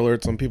Amber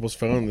Alerts on people's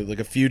phone that like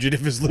a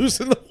fugitive is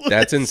loose in the woods.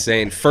 That's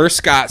insane. First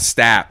Scott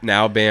Stapp,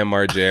 now Bam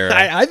Margera.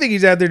 I think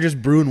he's out there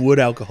just brewing wood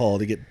alcohol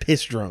to get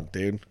piss drunk,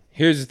 dude.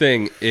 Here's the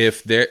thing: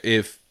 if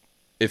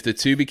the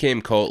two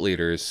became cult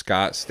leaders,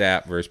 Scott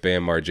Stapp versus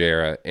Bam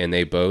Margera, and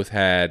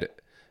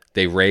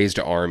they raised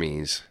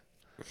armies,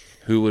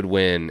 who would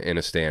win in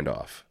a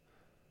standoff?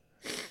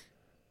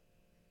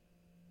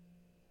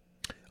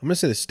 I'm gonna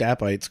say the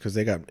Stappites because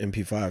they got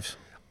MP5s.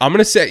 I'm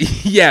gonna say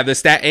the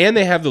stat, and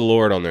they have the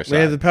Lord on their side.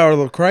 They have the power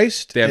of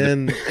Christ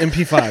and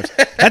MP5s.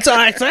 That's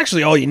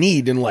actually all you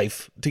need in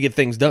life to get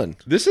things done.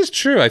 This is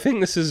true. I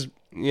think this is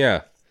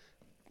I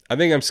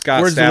think I'm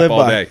Scott Words Stapp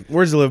all day.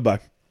 Words to live by.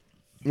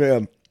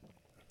 Yeah.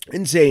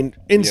 Insane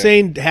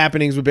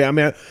happenings would be. I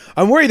mean,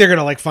 I'm worried they're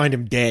gonna like find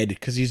him dead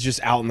because he's just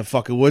out in the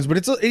fucking woods.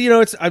 But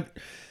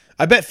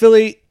I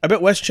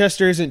bet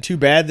Westchester isn't too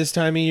bad this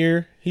time of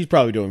year. He's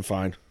probably doing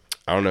fine.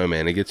 I don't know,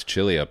 man. It gets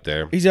chilly up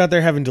there. He's out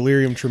there having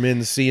delirium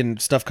tremens, seeing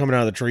stuff coming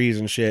out of the trees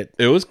and shit.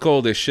 It was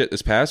cold as shit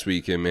this past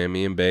weekend, man.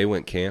 Me and Bay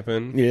went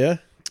camping. Yeah,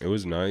 it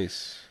was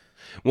nice.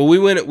 Well, we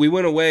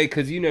went away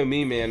because you know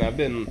me, man. I've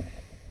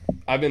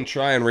been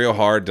trying real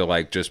hard to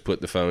like just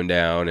put the phone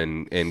down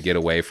and get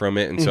away from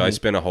it, and so I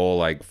spent a whole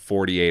like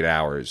 48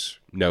 hours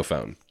no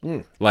phone.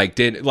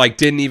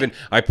 Didn't even.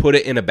 I put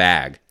it in a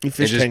bag. You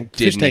fish tanked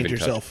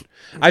yourself.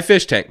 I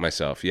fish tanked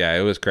myself. Yeah,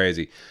 it was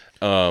crazy.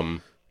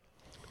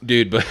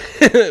 Dude, but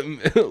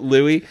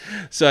Louis,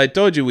 so I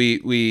told you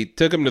we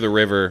took him to the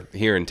river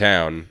here in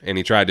town and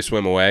he tried to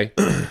swim away.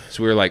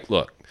 So we were like,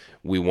 look,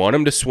 we want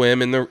him to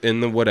swim in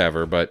the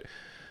whatever, but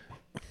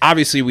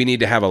obviously we need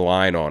to have a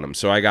line on him.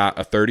 So I got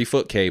a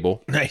 30-foot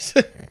cable. Nice.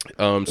 So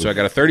I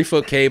got a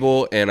 30-foot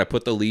cable and I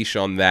put the leash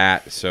on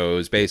that. So it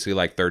was basically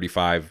like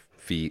 35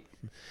 feet.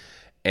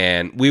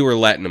 And we were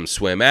letting him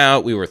swim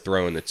out. We were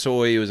throwing the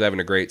toy. He was having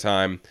a great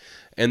time.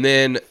 And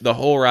then the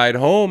whole ride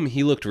home,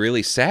 he looked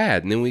really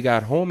sad. And then we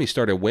got home, he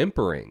started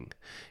whimpering.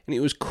 And he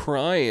was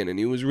crying, and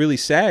he was really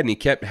sad, and he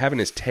kept having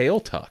his tail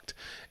tucked.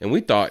 And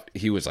we thought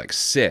he was, like,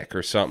 sick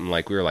or something.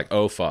 Like, we were like,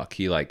 oh, fuck.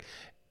 He, like,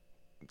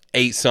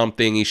 ate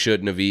something he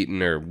shouldn't have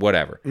eaten or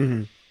whatever.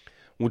 Mm-hmm.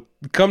 Well,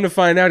 come to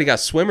find out, he got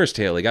swimmer's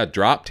tail. He got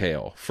drop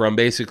tail from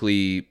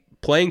basically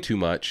playing too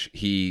much.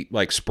 He,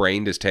 like,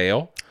 sprained his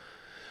tail.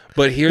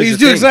 But here's He's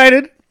too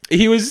excited.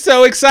 He was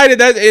so excited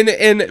that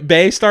and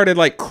Bay started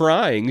like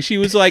crying. She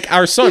was like,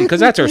 our son, because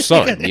that's our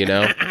son, you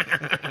know?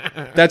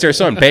 That's our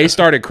son. Bay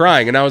started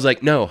crying, and I was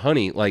like, no,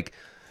 honey, like,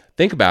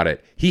 think about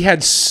it. He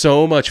had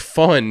so much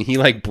fun, he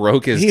like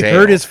broke his tail. He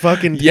hurt his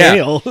fucking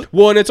tail.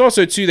 Well, and it's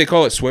also, too, they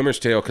call it swimmer's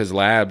tail because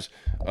labs,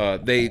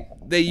 they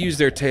use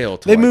their tail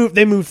to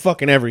they move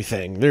fucking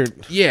everything.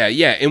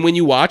 Yeah. And when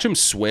you watch them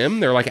swim,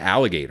 they're like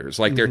alligators.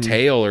 Like their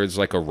tail is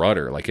like a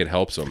rudder. Like it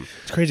helps them.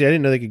 It's crazy. I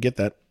didn't know they could get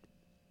that.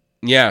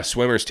 Yeah,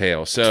 swimmer's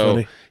tail.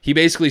 So he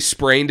basically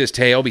sprained his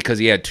tail because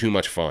he had too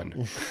much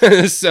fun.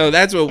 So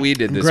that's what we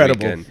did this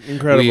weekend.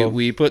 Incredible.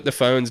 We put the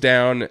phones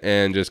down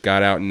and just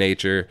got out in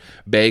nature.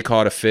 Bay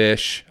caught a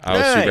fish. I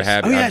was super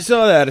happy. Oh, yeah, I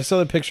saw that. I saw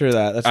the picture of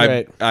that. That's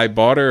right. I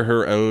bought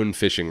her own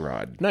fishing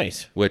rod.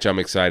 Nice. Which I'm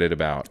excited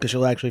about. Because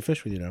she'll actually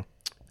fish with you now.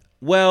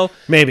 Well,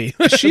 maybe.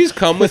 She's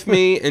come with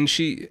me, and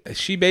she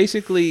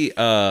basically,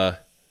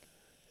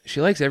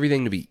 she likes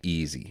everything to be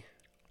easy.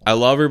 I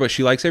love her, but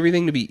she likes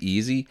everything to be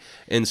easy.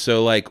 And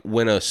so, like,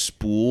 when a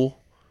spool,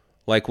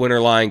 like, when her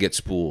line gets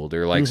spooled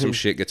or, like, some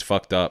shit gets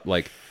fucked up,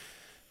 like,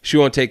 she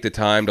won't take the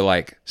time to,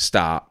 like,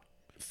 stop,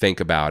 think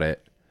about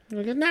it.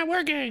 Like, it's not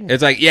working.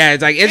 It's like,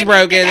 it's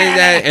broken.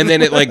 And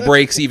then it, like,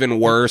 breaks even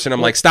worse. And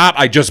I'm like, stop,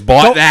 I just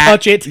bought that. Don't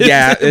touch it.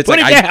 Yeah, it's Put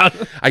like, it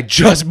down. I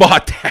just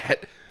bought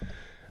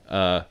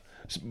that.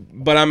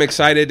 But I'm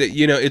excited that,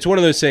 you know, it's one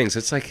of those things.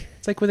 It's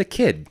like with a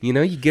kid, you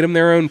know, you get them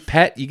their own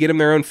pet, you get them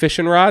their own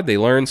fishing rod, they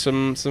learn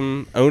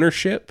some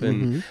ownership,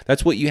 and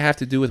that's what you have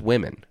to do with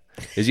women.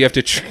 Is you have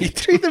to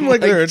treat them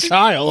like they're a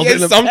child. Yeah,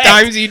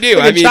 sometimes you do.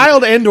 Like a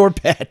child and or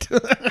pet.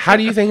 How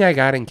do you think I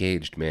got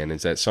engaged, man?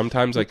 Is that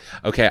sometimes like,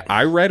 okay,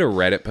 I read a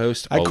Reddit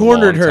post. I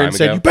cornered her and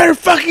said, "You better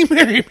fucking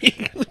marry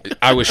me."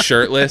 I was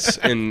shirtless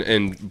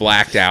and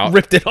blacked out.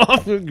 Ripped it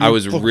off. I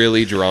was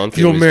really drunk. If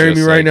you don't marry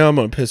me right now, I'm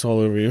gonna piss all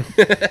over you.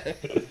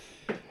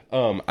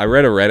 I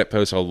read a Reddit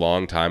post a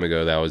long time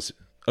ago that was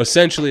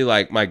essentially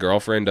like, my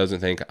girlfriend doesn't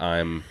think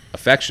I'm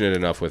affectionate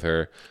enough with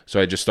her,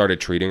 so I just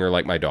started treating her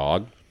like my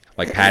dog.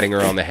 Like patting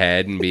her on the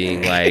head and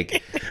being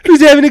like, "Who's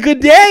having a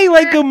good day?"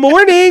 Like, "Good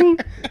morning,"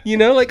 you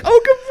know, like,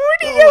 "Oh,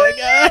 good morning." Oh my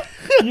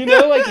god, you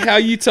know, like how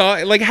you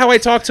talk, like how I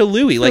talk to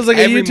Louie, like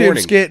a every YouTube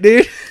morning. Skit,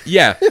 dude.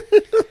 Yeah,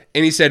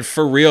 And he said,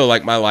 for real,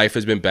 like, my life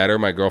has been better.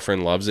 My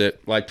girlfriend loves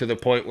it. Like, to the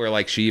point where,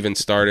 like, she even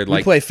started, We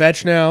like... play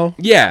fetch now.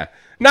 Yeah.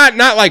 Not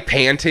like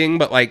panting,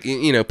 but like,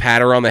 you know,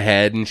 pat her on the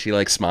head and she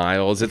like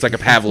smiles. It's like a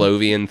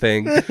Pavlovian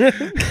thing.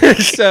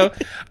 So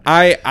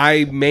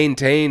I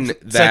maintain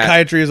that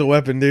Psychiatry is a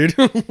weapon, dude.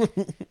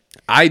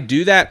 I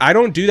do that. I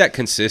don't do that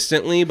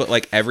consistently, but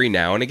like every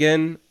now and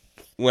again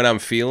when I'm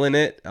feeling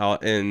it,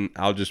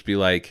 I'll just be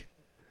like,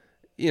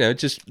 you know,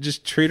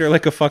 just treat her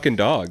like a fucking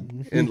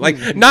dog. And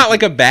like, not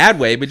like a bad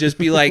way, but just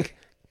be like,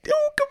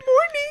 oh, good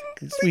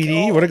morning, Sweetie,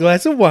 you want a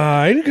glass of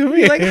wine? Come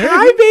here. like,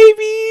 hi,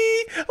 baby.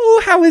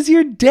 Oh, how was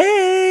your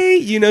day?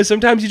 You know,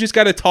 sometimes you just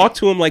got to talk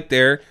to them like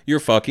they're your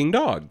fucking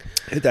dog.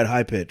 Hit that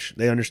high pitch.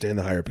 They understand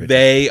the higher pitch.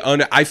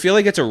 I feel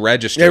like it's a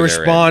register. They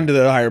respond to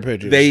the higher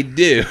pitches. They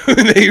do.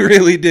 They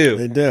really do.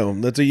 They do.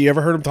 That's you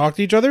ever heard them talk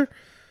to each other?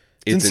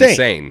 It's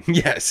insane.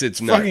 Yes,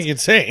 it's nuts. Fucking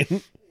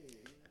insane.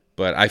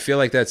 But I feel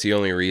like that's the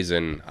only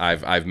reason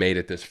I've made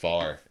it this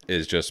far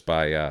is just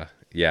by I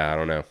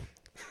don't know.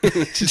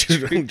 Just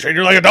treat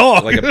her like a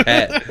dog. Like a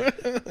pet.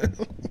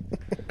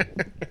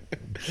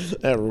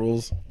 That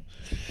rules.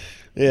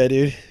 Yeah,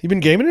 dude. You been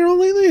gaming at all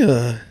lately?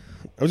 I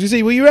was gonna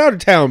say, well, you're out of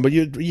town, but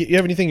you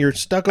have anything you're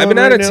stuck on? I've been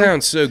right out of now?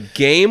 town. So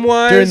game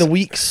wise, During the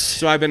weeks.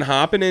 So I've been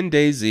hopping in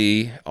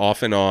DayZ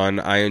off and on.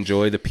 I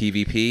enjoy the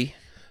PvP.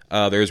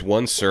 There's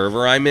one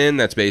server I'm in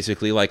that's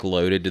basically like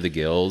loaded to the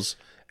gills,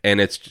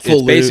 and it's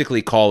loot.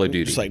 basically Call of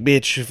Duty. Just like,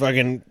 bitch,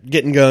 fucking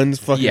getting guns,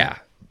 fucking Yeah.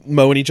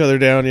 mowing each other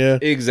down, yeah.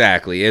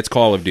 Exactly. It's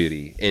Call of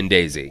Duty in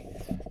DayZ.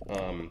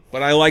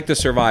 But I like the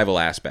survival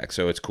aspect,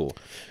 so it's cool.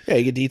 Yeah,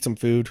 you get to eat some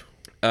food.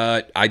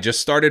 I just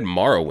started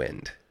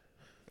Morrowind,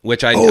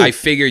 which I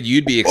figured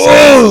you'd be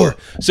excited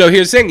for. So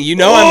here's the thing. You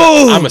know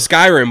I'm a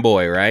Skyrim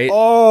boy, right?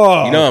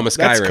 Oh, You know I'm a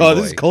Skyrim boy.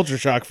 This is culture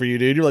shock for you,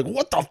 dude. You're like,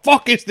 what the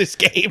fuck is this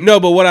game? No,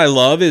 but what I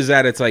love is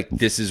that it's like,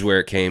 this is where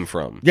it came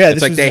from. Yeah, it's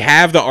this like was- they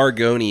have the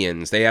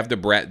Argonians, they have the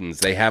Bretons,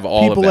 they have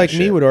all People of that like shit.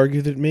 me would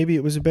argue that maybe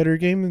it was a better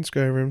game than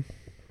Skyrim.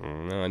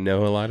 I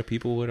know a lot of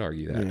people would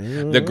argue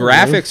that. The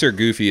graphics are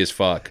goofy as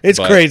fuck. It's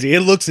but crazy.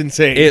 It looks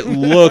insane. It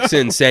looks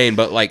insane,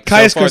 but like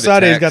Caius so far the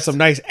Corsade's got text- some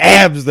nice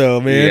abs,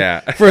 though, man. Yeah.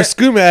 For a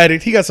skooma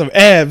addict, he got some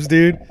abs,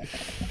 dude.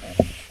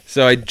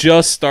 So I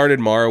just started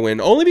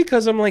Morrowind only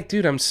because I'm like,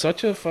 dude, I'm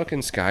such a fucking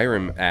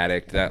Skyrim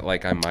addict that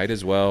like I might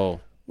as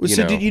well.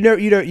 Did you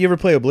ever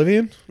play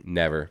Oblivion?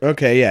 Never.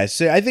 Okay, yeah.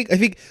 So I think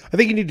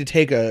you need to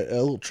take a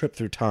little trip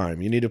through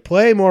time. You need to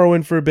play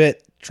Morrowind for a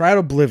bit, try out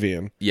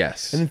Oblivion,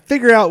 Yes. and then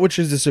figure out which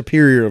is the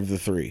superior of the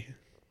three.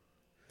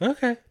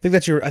 Okay. I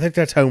think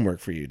that's homework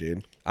for you,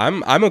 dude.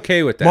 I'm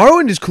okay with that.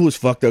 Morrowind is cool as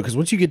fuck though, because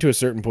once you get to a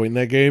certain point in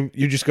that game,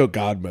 you just go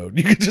God mode.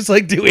 You can just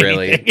like do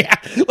Really? anything. Yeah.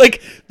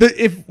 Like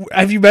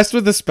have you messed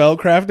with the spell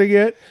crafting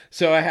yet?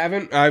 So I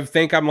haven't. I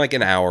think I'm like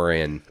an hour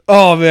in.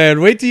 Oh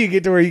man, wait till you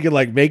get to where you can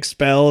like make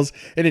spells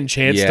and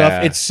enchant Yeah.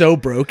 stuff. It's so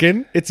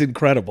broken. It's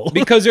incredible.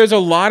 Because there's a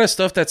lot of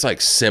stuff that's like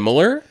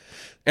similar,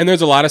 and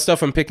there's a lot of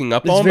stuff I'm picking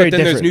up It's on. very But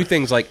then there's different. new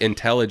things like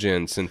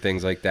intelligence and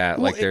things like that.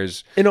 Well, like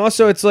there's and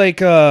also it's like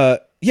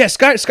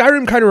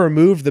Skyrim kind of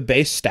removed the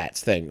base stats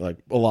thing like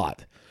a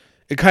lot.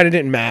 It kind of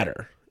didn't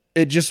matter.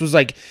 It just was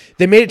like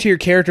they made it to your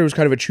character was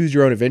kind of a choose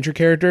your own adventure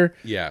character.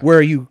 Yeah.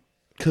 Where you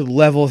could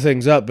level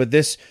things up, but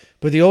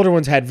the older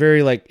ones had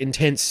very like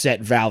intense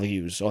set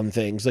values on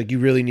things. Like you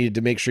really needed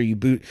to make sure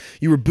you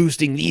were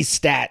boosting these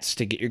stats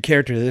to get your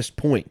character to this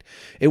point.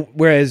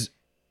 Whereas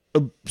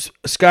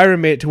Skyrim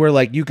made it to where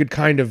like you could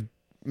kind of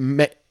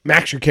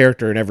max your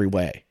character in every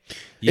way.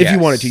 If you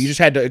wanted to, you just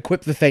had to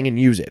equip the thing and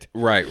use it.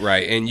 right,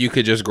 and you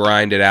could just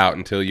grind it out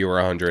until you were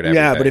 100.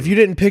 Yeah, but if you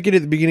didn't pick it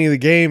at the beginning of the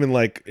game and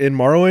like in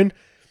Morrowind,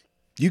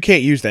 you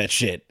can't use that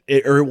shit.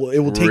 It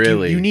will take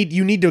Really? you.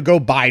 You need to go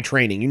buy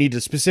training. You need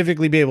to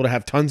specifically be able to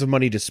have tons of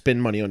money to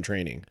spend money on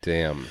training.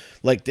 damn.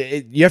 Like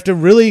you have to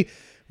really,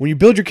 when you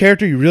build your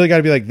character, you really got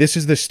to be like, this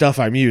is the stuff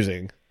I'm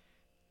using.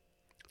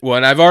 Well,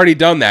 and I've already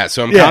done that,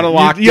 so I'm kind of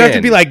locked in. You have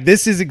to be like,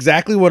 this is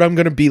exactly what I'm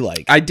going to be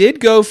like. I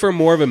did go for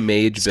more of a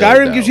mage build.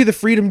 Skyrim though. gives you the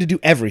freedom to do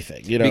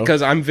everything. You know,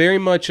 Because I'm very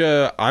much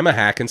I'm a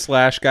hack and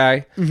slash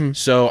guy. Mm-hmm.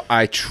 So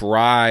I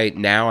try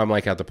now I'm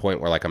like at the point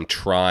where like I'm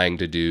trying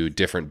to do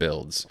different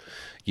builds.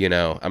 You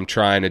know, I'm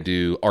trying to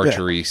do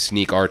archery,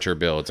 sneak archer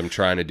builds. I'm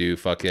trying to do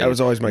fucking that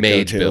was always my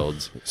mage go-to.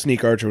 builds.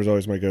 Sneak Archer was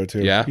always my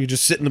go-to. Yeah? You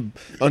just sit on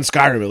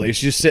Skyrim at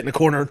least. You just sit in a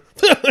corner,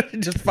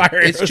 just fire.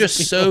 It's arrows just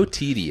at so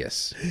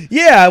tedious. people.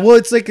 Yeah. Well,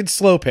 it's like it's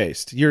slow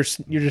paced. You're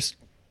just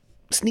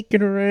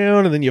sneaking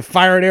around, and then you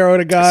fire an arrow at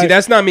a guy. See,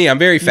 that's not me. I'm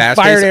very fast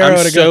fire paced. an arrow I'm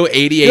at a so guy.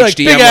 ADHD. You're like,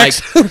 big I'm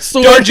axe, like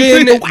sword,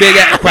 Sturgeon, big big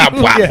axe, whap,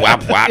 whap, Yeah.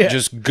 whap, whap, Yeah.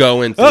 just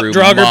going Up, through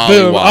Draugr,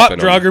 boom. Up, mollywopping 'em.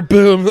 Draugr,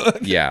 boom.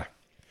 Yeah.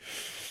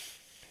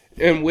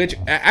 And which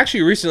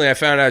actually recently I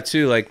found out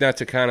too, like not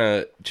to kind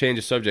of change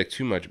the subject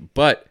too much,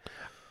 but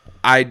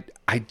I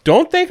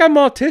don't think I'm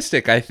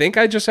autistic. I think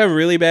I just have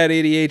really bad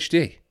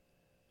ADHD.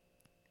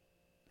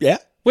 Yeah.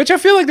 Which I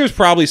feel like there's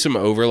probably some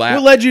overlap.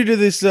 What led you to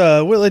this?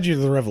 What led you to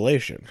the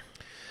revelation?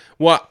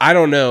 Well, I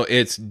don't know.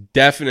 It's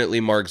definitely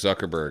Mark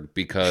Zuckerberg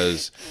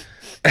because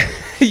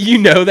You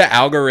know the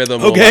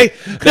algorithm. Okay.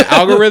 The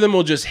algorithm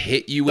will just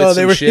hit you with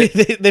some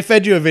shit. They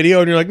fed you a video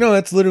and you're like, no,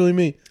 that's literally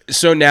me.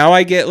 So now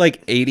I get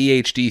like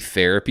ADHD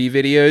therapy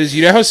videos.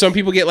 You know how some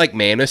people get like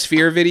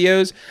manosphere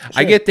videos? Sure.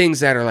 I get things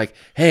that are like,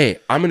 hey,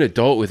 I'm an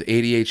adult with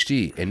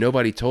ADHD and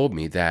nobody told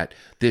me that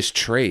this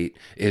trait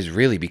is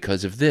really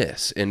because of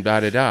this and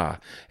da-da-da.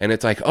 And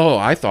it's like, oh,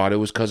 I thought it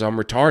was because I'm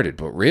retarded,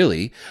 but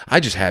really,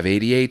 I just have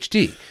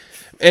ADHD.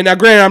 And now,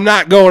 granted, I'm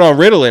not going on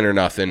Ritalin or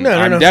nothing.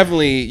 I'm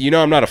definitely,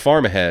 I'm not a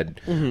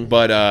pharmahead.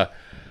 But,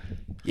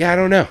 yeah, I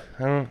don't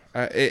know.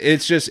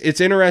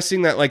 It's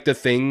interesting that like the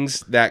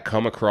things that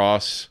come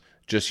across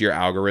just your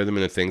algorithm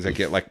and the things that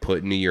get like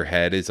put into your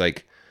head is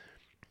like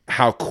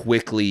how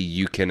quickly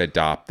you can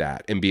adopt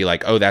that and be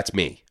like, oh, that's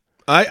me.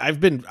 I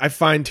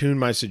fine-tuned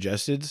my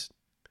suggesteds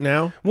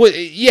now. Well,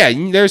 yeah,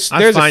 there's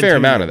a fair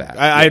amount of that.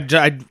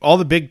 I all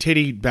the big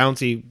titty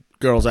bouncy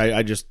girls,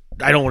 I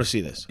don't want to see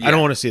this. Yeah. I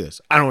don't want to see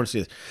this. I don't want to see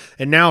this.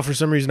 And now for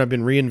some reason I've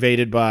been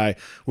reinvaded by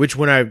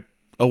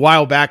a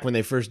while back when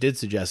they first did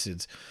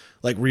suggesteds,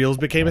 like Reels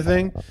became a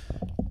thing.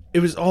 It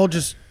was all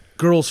just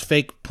girls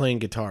fake playing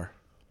guitar.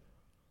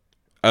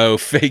 Oh,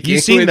 faking.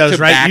 You've seen those,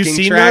 right? You've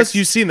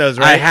seen those,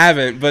 right? I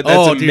haven't, but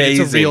that's amazing.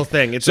 Dude, it's a real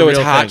thing. It's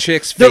hot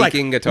chicks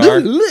faking guitar.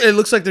 It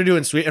looks like they're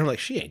doing sweet. I'm like,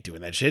 she ain't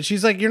doing that shit.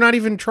 She's like, you're not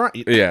even trying.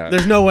 Yeah.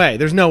 There's no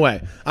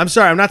way. I'm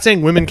sorry. I'm not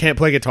saying women can't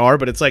play guitar,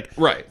 but it's like,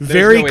 right.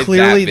 Very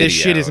clearly this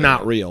shit is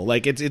not real.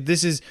 Like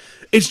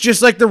it's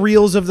just like the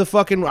reels of the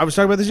fucking. I was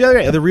talking about this the other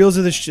day. The reels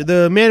of the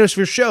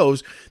Manosphere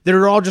shows that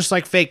are all just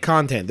like fake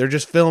content. They're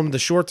just filmed. The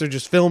shorts are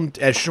just filmed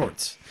as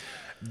shorts.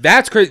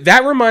 That's crazy.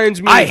 That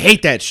reminds me. I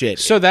hate that shit.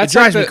 So it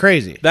drives me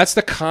crazy. That's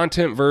the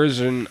content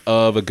version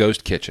of a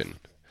ghost kitchen.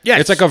 Yeah,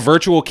 it's like a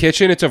virtual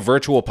kitchen. It's a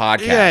virtual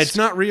podcast. Yeah, it's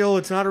not real.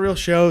 It's not a real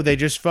show. They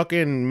just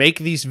fucking make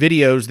these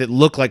videos that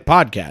look like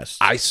podcasts.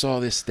 I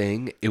saw this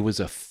thing. It's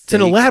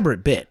an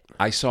elaborate bit.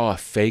 I saw a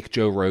fake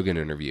Joe Rogan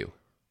interview.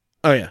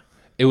 Oh yeah.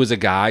 It was a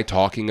guy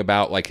talking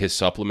about like his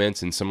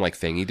supplements and some like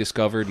thing he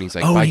discovered, and he's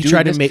like, he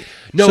tried to make.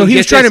 No, so he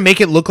was trying to make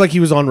it look like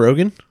he was on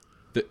Rogan.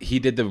 He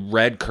did the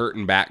red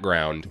curtain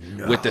background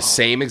with the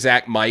same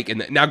exact mic.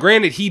 And now,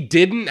 granted, he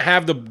didn't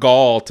have the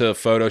gall to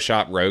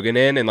Photoshop Rogan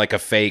in and like a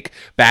fake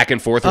back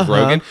and forth with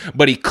Rogan,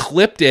 but he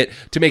clipped it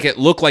to make it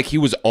look like he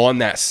was on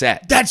that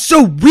set. That's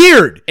so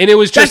weird. And it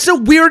was just that's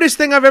the weirdest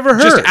thing I've ever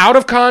heard. Just out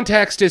of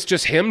context, it's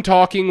just him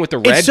talking with the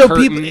red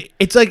curtain.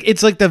 It's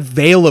like the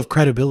veil of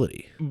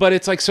credibility. But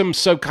it's like some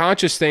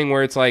subconscious thing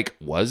where it's like,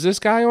 was this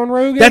guy on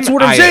Rogan? That's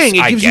what I'm saying.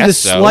 It gives you the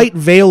slight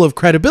veil of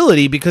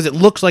credibility because it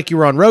looks like you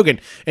were on Rogan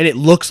and it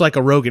looks like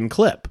a Rogan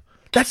clip.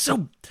 That's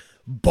so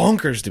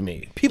bonkers to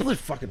me. People are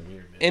fucking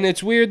weird, man. And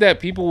it's weird that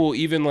people will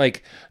even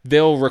like,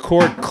 they'll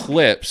record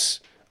clips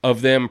of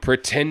them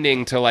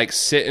pretending to like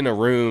sit in a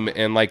room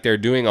and like they're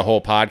doing a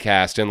whole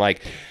podcast. And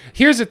like,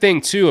 here's the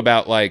thing too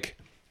about like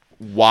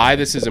why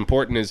this is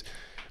important is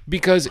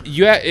because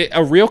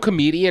a real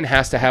comedian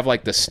has to have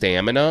like the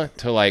stamina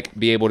to like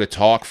be able to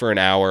talk for an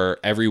hour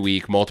every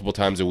week, multiple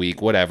times a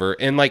week, whatever,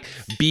 and like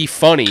be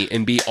funny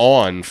and be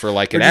on for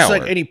like an hour.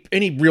 Just like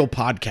any real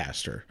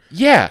podcaster.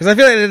 Yeah, because I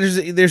feel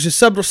like there's a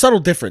subtle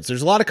difference.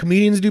 There's a lot of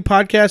comedians who do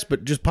podcasts,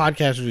 but just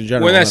podcasters in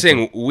general. We're not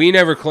saying we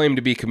never claim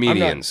to be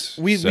comedians.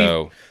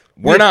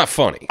 We're not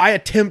funny. I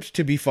attempt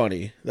to be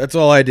funny. That's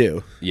all I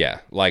do.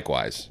 Yeah,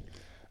 likewise.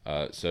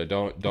 So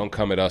don't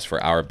come at us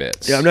for our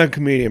bits. Yeah, I'm not a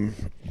comedian.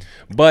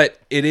 But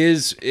it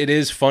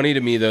is funny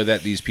to me though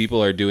that these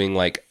people are doing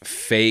like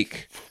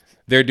fake.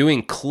 They're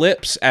doing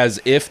clips as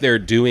if they're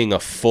doing a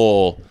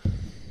full,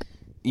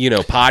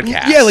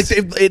 podcast. Yeah, like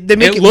they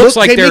make it look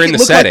like they're in the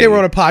setting. Like they were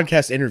on a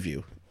podcast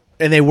interview,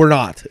 and they were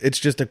not. It's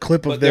just a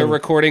clip of them. They're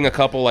recording a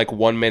couple like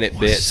 1 minute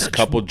bits, a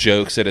couple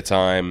jokes at a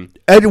time.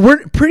 And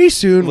we're pretty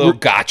soon. Little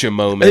gotcha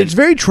moment. It's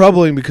very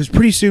troubling because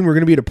pretty soon we're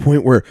going to be at a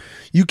point where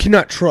you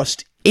cannot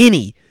trust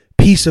any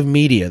piece of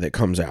media that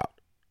comes out.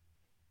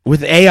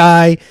 With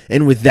AI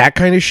and with that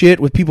kind of shit,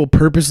 with people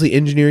purposely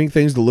engineering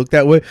things to look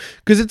that way,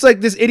 because it's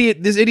like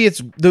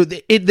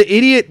the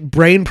idiot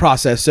brain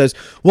process says,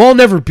 "Well, I'll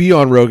never be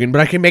on Rogan, but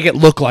I can make it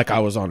look like I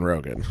was on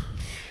Rogan."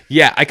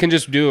 Yeah, I can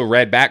just do a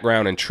red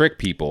background and trick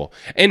people.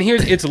 And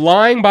it's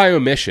lying by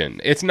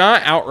omission. It's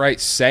not outright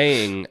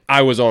saying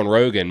I was on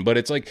Rogan, but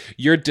it's like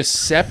you're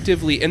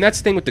deceptively, and that's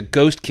the thing with the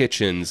ghost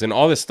kitchens and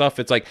all this stuff.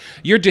 It's like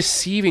you're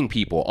deceiving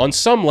people on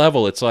some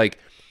level. It's like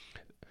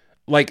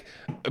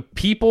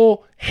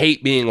people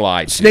hate being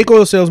lied to. Snake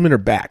oil salesmen are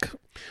back.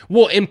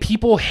 Well, and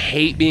people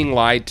hate being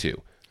lied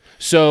to.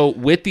 So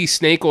with these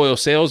snake oil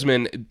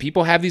salesmen,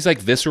 people have these like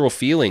visceral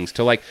feelings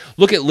to like,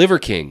 look at Liver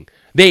King.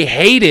 They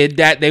hated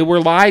that they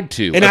were lied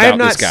to. And I have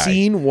not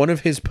seen one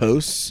of his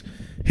posts.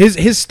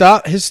 His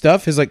stuff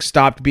has like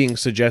stopped being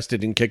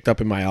suggested and kicked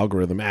up in my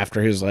algorithm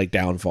after his like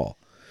downfall.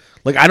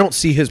 Like, I don't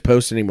see his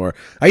posts anymore.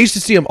 I used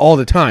to see him all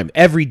the time.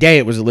 Every day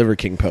it was a Liver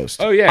King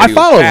post. Oh, yeah. I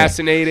follow him.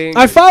 Fascinating.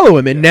 I follow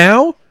him. And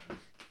now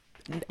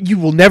you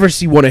will never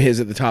see one of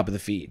his at the top of the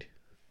feed.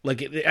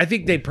 Like, I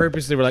think they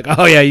purposely were like,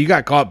 oh, yeah, you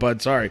got caught,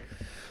 bud. Sorry.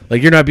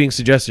 Like, you're not being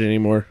suggested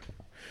anymore.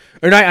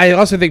 And I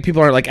also think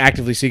people aren't, like,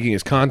 actively seeking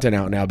his content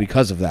out now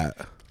because of that.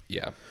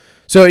 Yeah.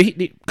 So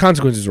the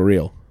consequences are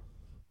real.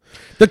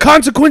 The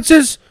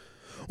consequences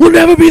will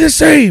never be the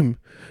same.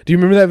 Do you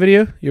remember that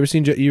video? You ever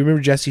seen? You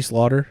remember Jesse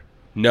Slaughter?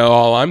 No,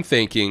 all I'm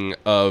thinking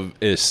of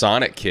is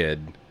Sonic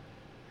Kid.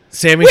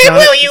 Sammy. When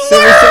will you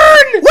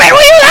learn? When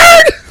will you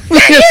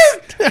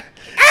learn?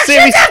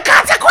 Sammy,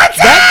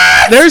 consequences.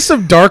 there's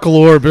some dark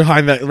lore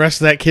behind the rest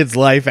of that kid's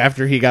life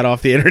after he got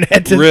off the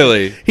internet.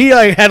 Really? He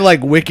like had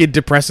like wicked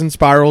depressing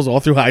spirals all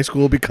through high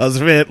school because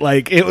of it.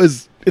 Like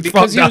it's Because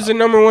fucked he was up. the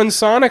 #1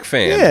 Sonic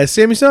fan. Yeah,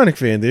 Sammy Sonic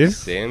fan, dude.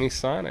 Sammy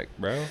Sonic,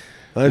 bro.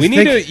 I was We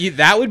need thinking- to.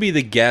 That would be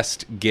the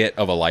guest get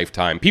of a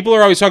lifetime. People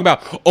are always talking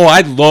about, oh,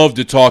 I'd love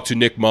to talk to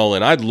Nick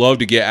Mullen. I'd love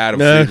to get Adam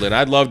Nah. Friedland.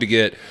 I'd love to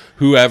get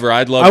whoever.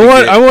 I'd love.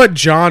 I want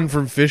John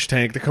from Fish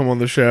Tank to come on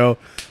the show.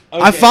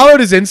 I Okay. followed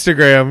his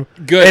Instagram.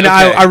 Good, And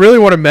okay. I really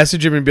want to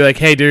message him and be like,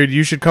 hey, dude,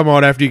 you should come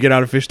on after you get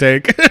out of Fish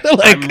Tank.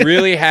 I'm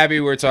really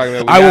happy we're talking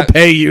about. I will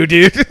pay you,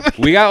 dude.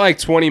 We got like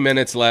 20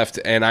 minutes left,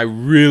 and I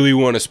really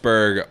want to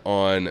spurg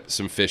on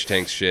some Fish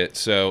Tank shit.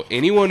 So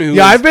anyone who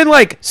Yeah, I've been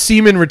like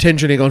semen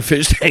retentioning on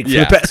Fish Tank for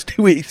Yeah. the past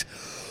 2 weeks.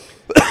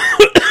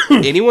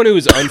 anyone who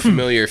is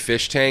unfamiliar,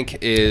 Fish Tank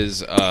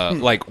is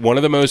like one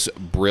of the most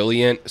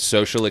brilliant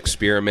social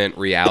experiment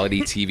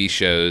reality TV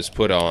shows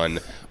put on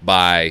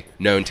by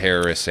known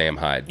terrorist Sam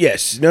Hyde.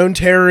 Yes, known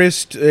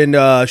terrorist and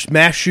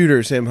mass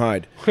shooter Sam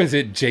Hyde. Was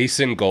it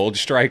Jason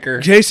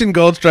Goldstriker? Jason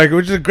Goldstriker,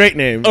 which is a great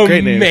name.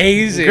 Great name.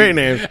 Amazing. Great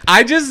name.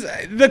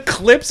 The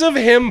clips of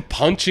him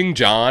punching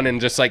John and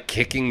just like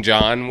kicking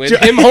John with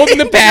him holding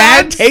the John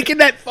pads taking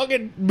that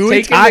fucking Muay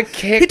Taking Thai. the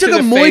kick He took to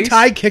a the Muay face.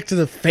 Thai kick to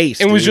the face.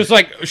 and was dude. just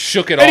like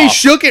shook it And he off.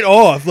 shook it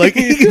off. Like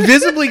he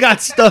visibly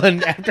got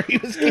stunned after he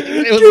was kicking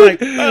it. It was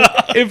like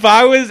ugh. If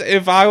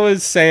I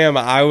was Sam,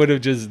 I would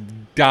have just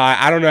died.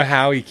 I don't know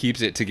how he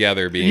keeps it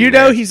together being You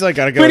know there. he's like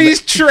gotta go. But in he's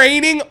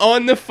training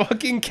on the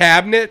fucking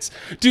cabinets.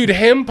 Dude,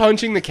 him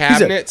punching the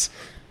cabinets.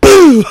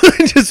 Boo!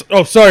 Just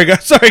sorry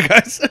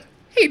guys.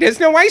 Hey, there's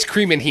no ice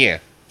cream in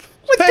here.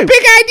 What's Hey, the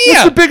big idea?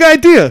 What's the big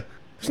idea?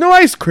 There's no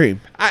ice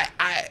cream.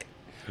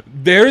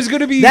 There's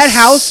gonna be That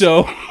house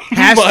so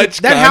That much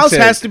house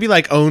content. has to be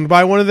like owned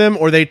by one of them,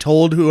 or they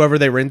told whoever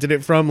they rented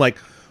it from, like,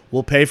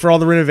 we'll pay for all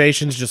the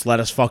renovations, just let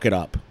us fuck it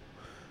up.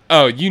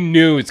 Oh, you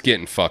knew it's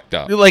getting fucked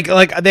up. Like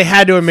they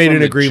had to have made From an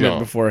the agreement jump.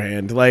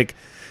 beforehand. Like,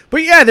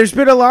 but yeah, there's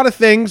been a lot of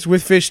things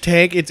with Fish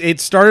Tank. It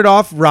started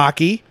off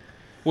rocky.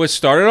 Well, it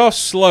started off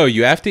slow.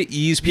 You have to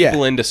ease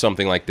people Yeah. into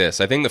something like this.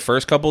 I think the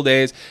first couple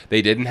days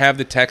they didn't have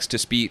the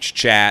text-to-speech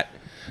chat.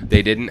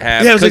 They didn't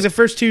have. Yeah, it was like 'cause- the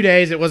first 2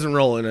 days it wasn't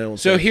rolling. I don't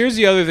So think. here's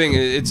the other thing.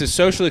 It's a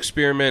social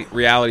experiment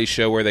reality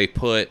show where they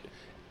put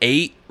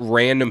 8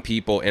 random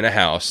people in a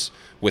house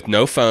with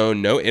no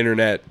phone, no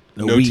internet,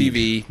 no weed.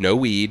 TV, no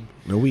weed.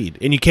 no weed,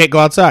 and you can't go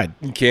outside.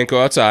 You can't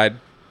go outside.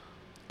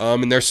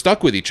 And they're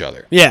stuck with each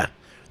other. Yeah,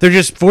 they're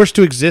just forced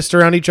to exist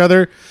around each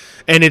other,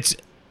 and it's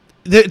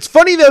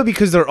funny though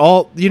because they're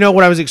all, you know,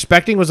 what I was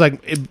expecting was like,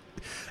 and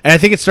I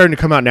think it's starting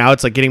to come out now.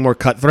 It's like getting more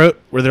cutthroat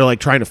where they're like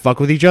trying to fuck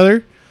with each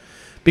other,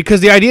 because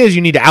the idea is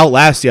you need to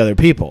outlast the other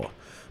people.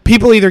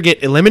 People either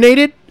get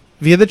eliminated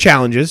via the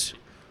challenges,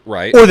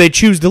 Right. or they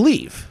choose to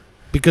leave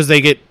because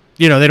they get,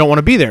 you know, they don't want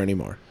to be there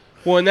anymore.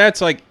 Well, and that's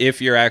like if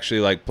you're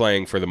actually like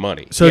playing for the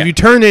money. So Yeah. if you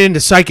turn it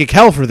into psychic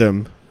hell for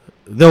them,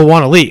 they'll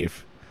want to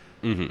leave.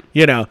 Mm-hmm.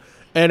 You know,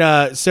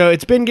 and so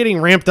it's been getting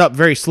ramped up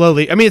very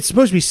slowly. I mean, it's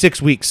supposed to be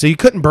 6 weeks, so you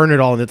couldn't burn it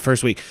all in the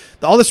first week.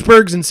 All the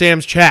Spurgs in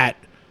Sam's chat,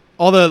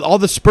 all the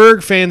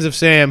Spurg fans of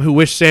Sam who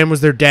wish Sam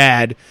was their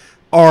dad,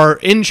 are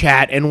in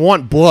chat and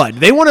want blood.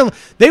 They want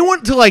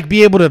to like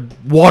be able to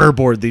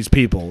waterboard these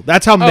people.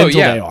 That's how mental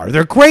yeah. they are.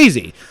 They're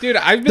crazy. Dude,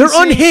 I've been They're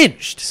seeing-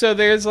 unhinged. So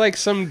there's like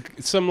some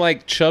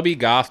like chubby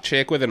goth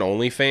chick with an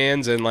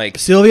OnlyFans and like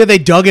Sylvia, they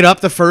dug it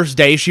up the first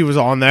day she was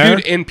on there.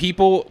 dude, and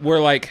people were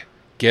like,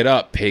 "Get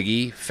up,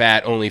 piggy,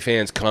 fat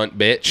OnlyFans cunt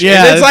bitch." Yeah,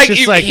 and it's it's like,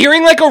 just like-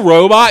 hearing like a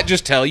robot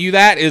just tell you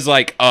that is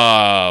like,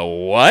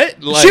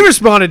 what? Like, She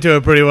responded to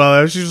it pretty well,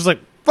 though. She was just like,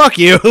 fuck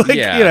you. Like,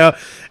 Yeah. you know.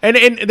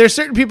 And there's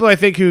certain people I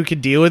think who can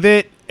deal with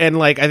it. And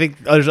like I think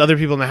there's other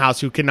people in the house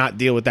who cannot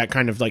deal with that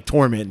kind of like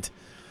torment.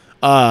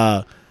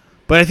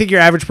 But I think your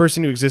average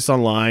person who exists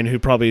online who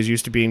probably is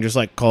used to being just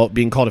like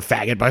being called a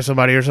faggot by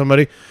somebody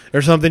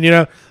or something, you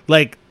know,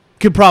 like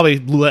could probably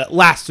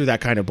last through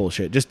that kind of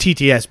bullshit. Just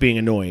TTS being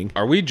annoying.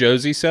 Are we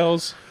Josie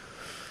cells?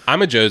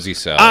 I'm a Josie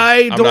cell.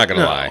 I'm not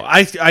gonna lie.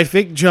 I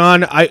think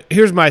John.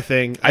 Here's my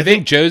thing. I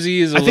think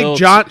Josie is. I think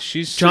John's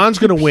She's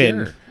gonna too win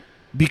pure.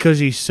 because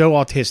he's so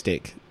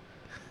autistic.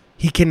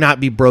 He cannot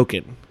be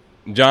broken.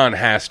 John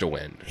has to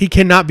win. He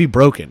cannot be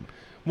broken.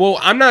 Well,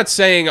 I'm not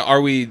saying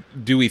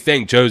do we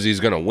think Josie's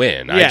gonna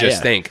win. I Yeah, just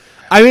yeah. think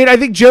I mean, I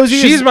think Josie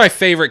she's is my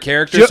favorite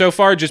character Jo- so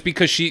far, just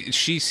because she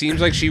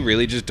seems like she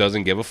really just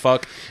doesn't give a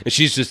fuck, and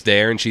she's just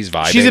there and she's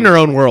vibing. she's in her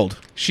own world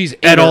She's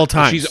at in her- all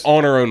times. She's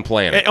on her own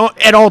planet.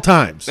 at all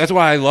times. That's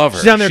why I love her.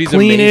 She's down there She's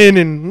cleaning amazing.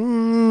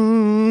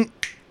 and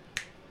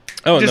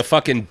Oh, and the just-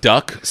 fucking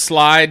duck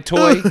slide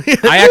toy.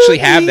 I actually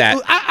have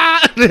that.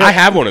 I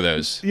have one of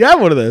those. You have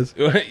one of those.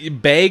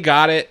 Bay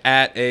got it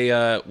at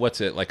a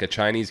what's it, like a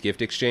Chinese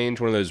gift exchange?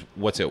 One of those,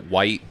 what's it,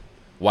 white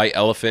White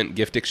Elephant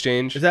Gift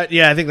Exchange. Is that?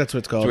 Yeah, I think that's what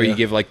it's called. Where yeah. you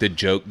give like the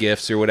joke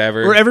gifts or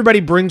whatever. Or everybody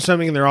brings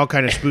something and they're all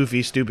kind of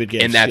spoofy, stupid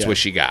gifts. And that's yeah. what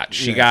she got.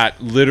 She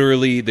got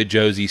literally the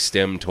Josie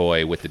Stem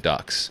toy with the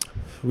ducks.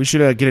 We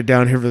should get it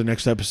down here for the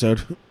next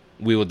episode.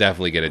 We will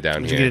definitely get it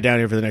down here. Get it down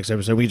here for the next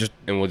episode.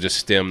 And we'll just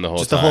stem the whole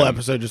just time. the whole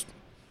episode.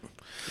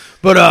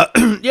 But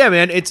yeah,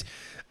 man, it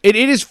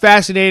is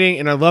fascinating,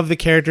 and I love the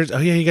characters. Oh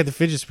yeah, you got the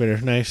fidget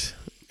spinner. Nice.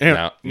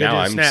 Now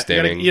I'm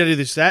stimming. You gotta do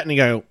the stat, and you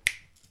gotta go.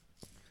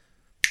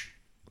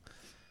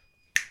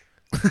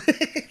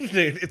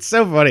 Dude, it's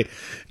so funny.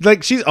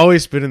 Like, she's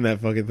always spinning that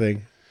fucking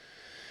thing.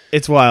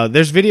 It's wild.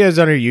 There's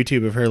videos on her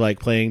YouTube of her like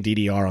playing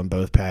DDR on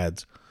both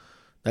pads.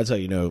 That's how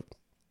you know.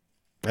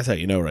 That's how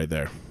you know right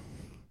there.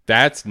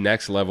 That's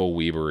next level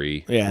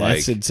weebery. Yeah, like,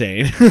 that's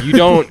insane. You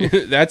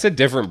don't. That's a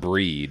different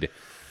breed.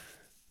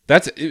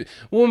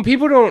 When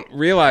people don't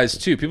realize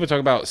too. People talk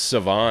about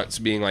savants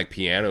being like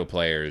piano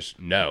players.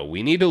 No,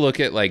 we need to look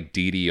at like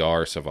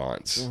DDR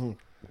savants. Mm-hmm.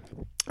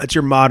 That's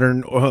your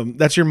modern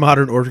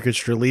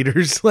orchestra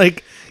leaders,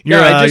 like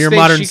your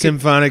modern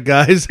symphonic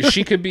guys.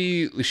 she could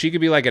be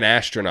like an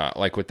astronaut,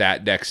 like with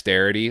that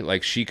dexterity,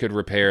 like she could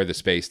repair the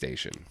space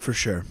station for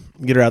sure.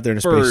 Get her out there in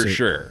a space suit. For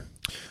sure.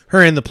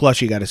 Her and the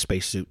plushie got a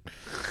spacesuit.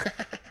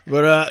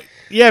 But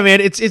yeah, man,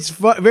 it's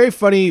very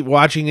funny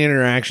watching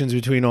interactions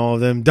between all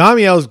of them.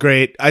 Damiel's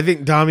great. I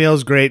think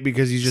Damiel's great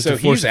because he's just a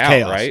force of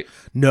chaos. Right?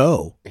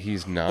 No,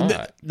 he's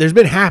not. There's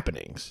been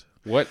happenings.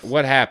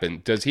 What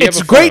happened? Does he have a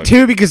phone? It's great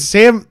too because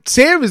Sam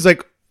is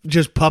like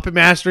just puppet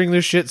mastering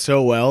this shit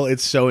so well.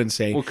 It's so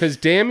insane. Well, because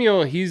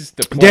Damiel, he's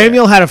the plant.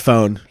 Damiel had a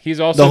phone.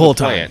 He's also the whole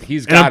plant. time.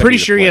 He's and I'm pretty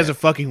sure he plant. has a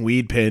fucking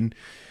weed pen.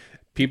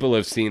 People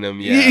have seen him.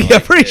 Yeah, like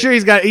I'm pretty sure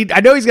he's got.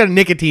 I know he's got a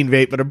nicotine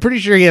vape, but I'm pretty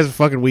sure he has a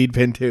fucking weed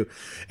pen too.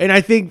 And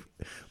I think,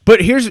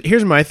 but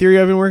here's my theory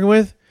I've been working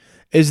with,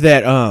 is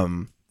that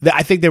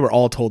I think they were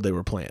all told they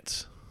were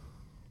plants.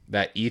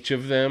 That each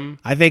of them.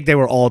 I think they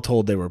were all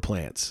told they were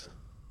plants.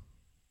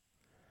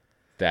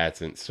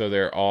 So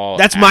they're all.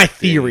 That's my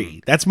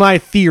theory. That's my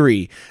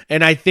theory,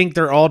 and I think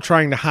they're all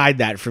trying to hide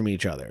that from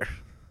each other.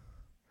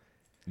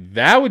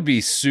 That would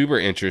be super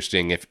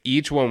interesting if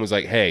each one was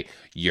like, "Hey,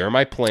 you're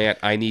my plant.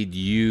 I need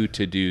you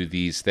to do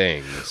these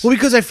things." Well,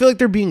 because I feel like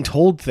they're being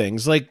told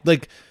things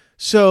like.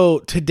 So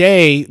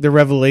today, the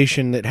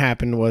revelation that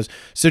happened was,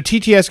 so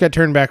TTS got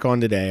turned back on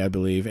today, I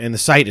believe, and the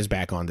site is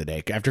back on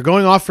today after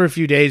going off for a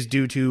few days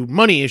due to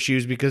money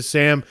issues because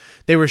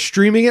they were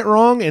streaming it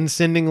wrong and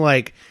sending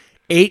like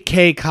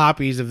 8K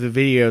copies of the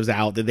videos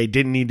out that they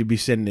didn't need to be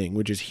sending,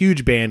 which is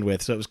huge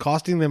bandwidth. So it was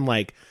costing them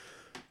like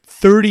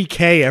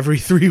 $30K every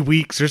 3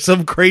 weeks or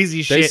some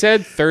crazy shit. They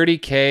said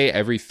 $30K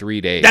every 3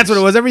 days. That's what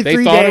it was, every 3 days.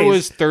 They thought it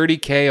was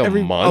 $30K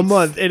a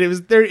month. And it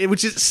was there,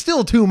 which is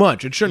still too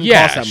much. It shouldn't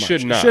cost that much.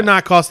 It should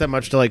not cost that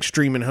much to like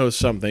stream and host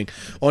something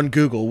on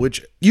Google,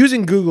 which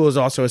using Google is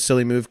also a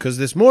silly move because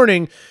this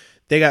morning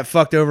they got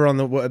fucked over on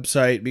the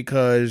website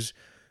because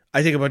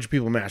I think a bunch of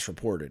people mass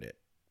reported it.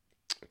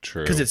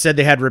 True. Because it said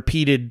they had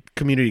repeated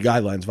community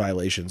guidelines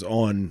violations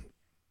on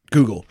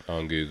Google.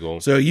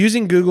 So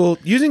using Google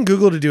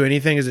to do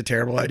anything is a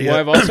terrible idea. Well,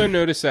 I've also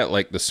noticed that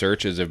like the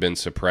searches have been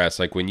suppressed.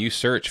 Like when you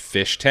search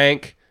fish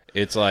tank,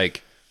 it's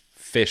like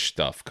fish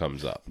stuff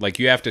comes up. Like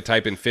you have to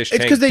type in fish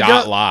tank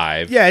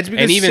 .live. Yeah, it's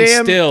because and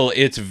even still,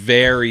 it's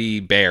very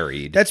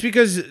buried. That's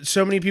because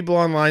so many people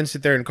online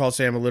sit there and call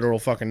Sam a literal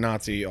fucking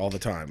Nazi all the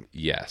time.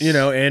 Yes.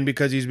 And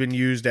because he's been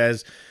used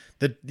as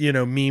the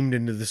memed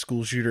into the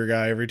school shooter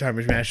guy. Every time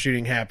a mass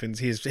shooting happens,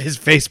 his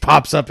face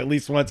pops up at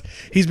least once.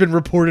 He's been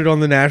reported on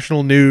the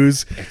national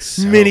news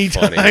many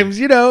times,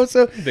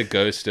 so the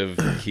ghost of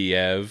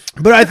Kiev.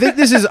 But I think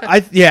this is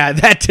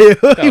that too.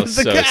 That was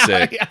so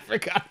sick. I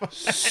forgot about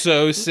that.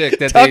 So sick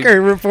that Tucker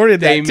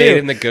reported that they too. made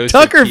him the ghost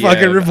Tucker of Kiev.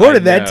 fucking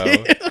reported that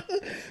too.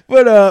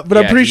 But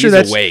I'm pretty sure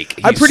that's awake.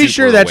 I'm pretty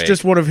sure that's awake.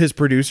 just one of his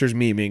producers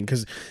memeing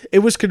because it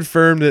was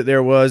confirmed that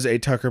there was a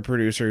Tucker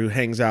producer who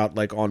hangs out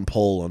like on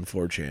poll on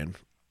 4chan.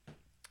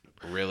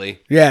 Really?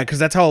 Yeah, because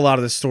that's how a lot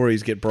of the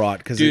stories get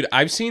brought. Dude,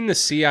 I've seen the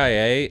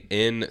CIA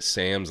in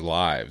Sam's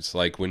lives.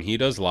 Like when he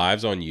does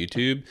lives on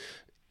YouTube,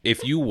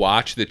 if you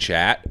watch the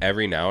chat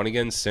every now and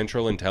again,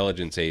 Central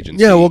Intelligence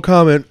Agency. Yeah, we'll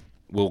comment.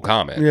 And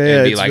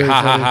be like,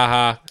 ha, ha, ha,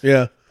 ha.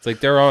 Yeah. It's like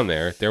they're on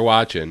there, they're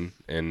watching,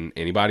 and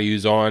anybody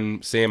who's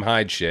on Sam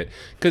Hyde shit.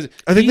 Because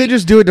I think they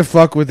just do it to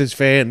fuck with his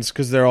fans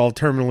because they're all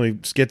terminally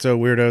schizo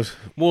weirdos.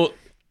 Well,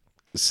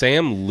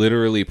 Sam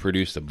literally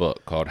produced a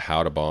book called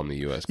How to Bomb the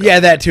U.S. government. Yeah,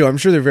 that too. I'm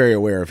sure they're very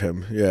aware of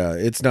him. Yeah,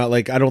 it's not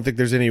like I don't think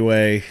there's any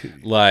way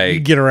you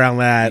get around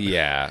that.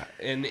 Yeah,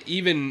 and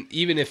even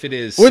if it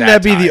is, wouldn't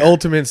that be the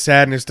ultimate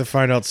sadness to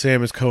find out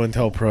Sam is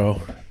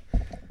COINTELPRO?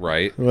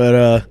 Right.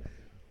 But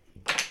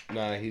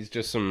nah, he's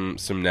just some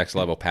next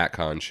level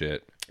PatCon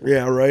shit.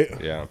 Yeah, right.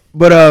 Yeah.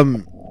 But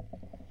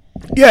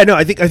yeah, no,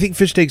 I think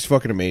Fish Tank's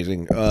fucking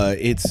amazing.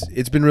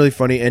 It's been really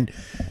funny, and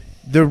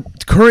the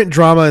current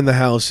drama in the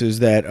house is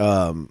that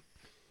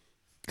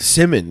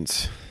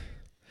Simmons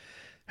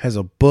has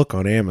a book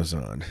on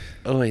Amazon.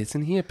 Oh,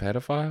 isn't he a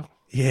pedophile?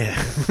 Yeah,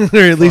 or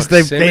at least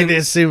they Simmons.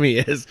 assume he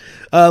is.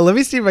 Let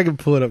me see if I can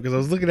pull it up because I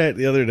was looking at it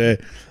the other day.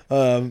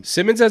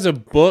 Simmons has a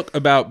book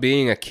about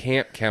being a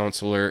camp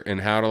counselor and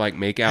how to like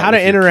make out How to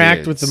with your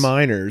interact with kids. the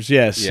minors?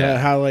 Yes, Yeah.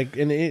 how like,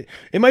 and it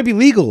might be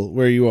legal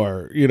where you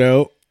are. You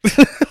know,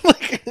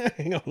 like,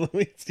 hang on, let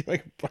me see if I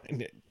can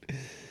find it.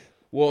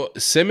 Well,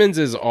 Simmons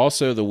is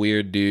also the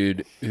weird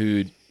dude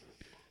who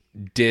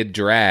did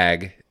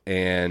drag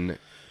and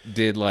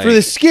did like For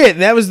the skit,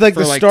 that was like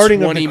for the like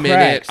starting 20 of the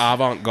minute cracks.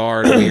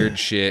 avant-garde weird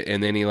shit,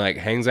 and then he like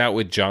hangs out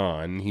with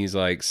John. He's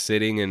like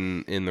sitting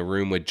in the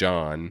room with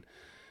John.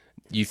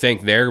 You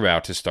think they're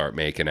about to start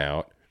making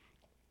out.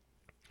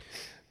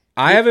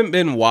 I haven't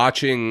been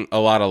watching a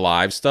lot of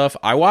live stuff.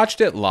 I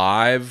watched it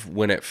live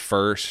when it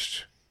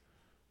first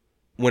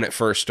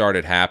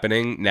started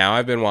happening. Now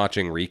I've been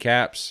watching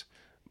recaps.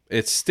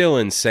 It's still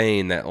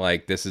insane that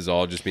like this is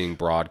all just being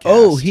broadcast.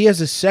 Oh, he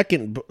has a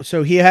second.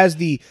 So he has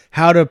the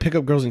How to Pick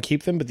Up Girls and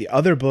Keep Them, but the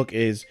other book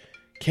is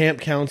Camp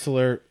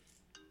Counselor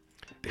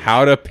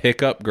How to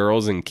Pick Up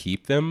Girls and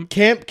Keep Them.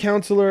 Camp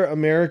Counselor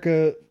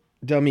America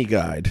Dummy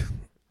Guide,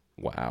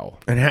 Wow.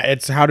 and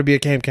it's how to be a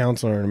camp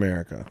counselor in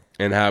America.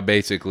 And how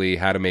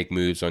to make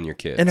moves on your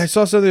kids. And I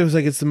saw something that was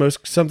like it's the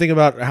most something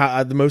about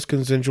how the most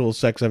consensual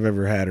sex I've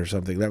ever had or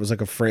something. That was like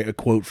a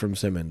quote from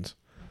Simmons.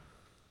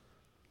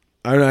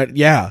 I'm not.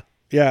 Yeah,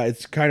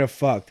 it's kind of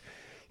fucked.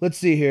 Let's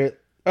see here.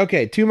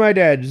 Okay, to my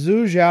dad,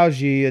 Zhu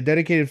Zhaoji, a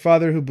dedicated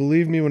father who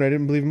believed me when I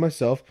didn't believe in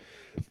myself.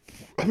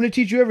 I'm going to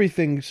teach you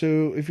everything,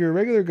 so if you're a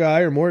regular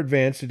guy or more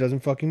advanced, it doesn't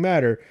fucking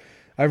matter.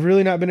 I've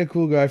really not been a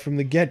cool guy from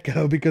the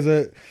get-go because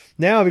I've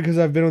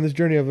been on this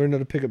journey, I've learned how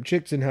to pick up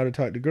chicks and how to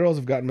talk to girls.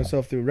 I've gotten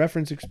myself through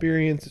reference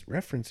experiences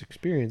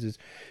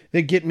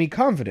that get me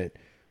confident.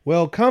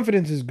 Well,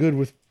 confidence is good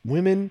with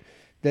women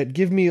that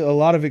give me a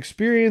lot of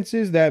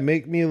experiences that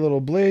make me a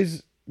little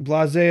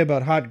blasé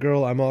about hot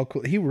girl. I'm all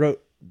cool. He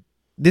wrote,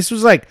 this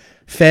was like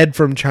fed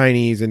from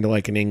Chinese into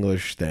like an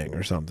English thing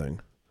or something.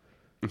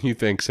 You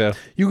think so?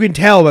 You can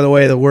tell by the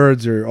way the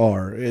words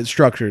are. It's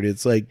structured.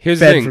 It's like Here's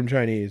the fed thing. from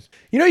Chinese.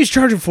 You know he's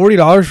charging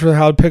 $40 for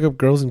how to pick up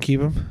girls and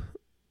keep them?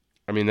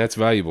 I mean, that's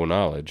valuable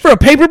knowledge. For a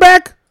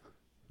paperback?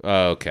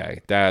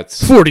 Okay,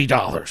 that's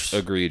 $40.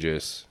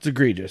 egregious. It's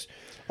egregious.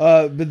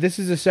 But this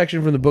is a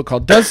section from the book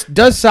called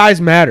Does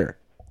Size Matter?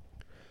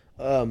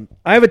 I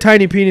have a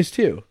tiny penis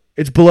too.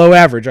 It's below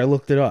average. I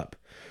looked it up.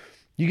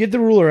 You get the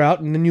ruler out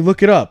and then you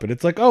look it up and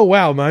it's like, oh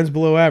wow, mine's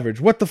below average.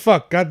 What the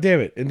fuck? God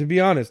damn it. And to be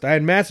honest, I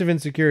had massive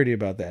insecurity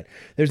about that.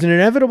 There's an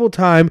inevitable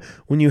time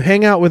when you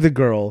hang out with a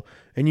girl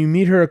and you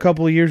meet her a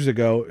couple of years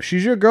ago,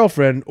 she's your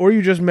girlfriend, or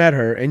you just met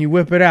her and you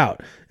whip it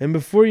out. And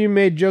before you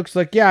made jokes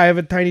like, yeah, I have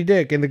a tiny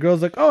dick, and the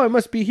girl's like, oh, it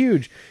must be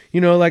huge. You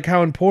know, like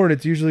how in porn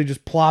it's usually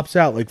just plops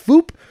out like,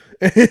 foop.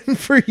 And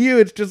for you,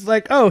 it's just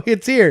like, oh,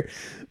 it's here.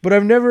 But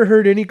I've never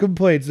heard any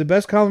complaints. The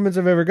best compliments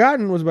I've ever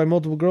gotten was by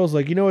multiple girls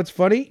like, you know what's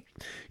funny?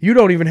 You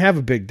don't even have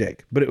a big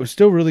dick, but it was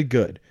still really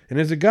good. And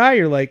as a guy,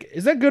 you're like,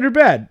 is that good or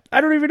bad? I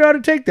don't even know how to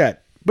take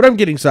that. But I'm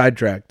getting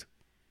sidetracked.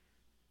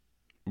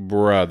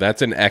 Bruh,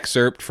 that's an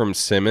excerpt from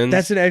Simmons.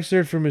 That's an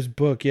excerpt from his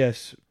book,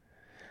 yes.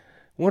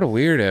 What a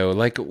weirdo.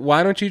 Like,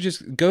 why don't you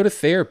just go to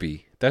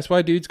therapy? That's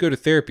why dudes go to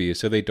therapy, is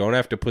so they don't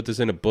have to put this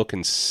in a book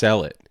and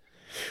sell it.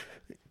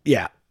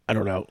 Yeah, I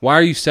don't know. Why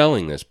are you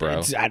selling this,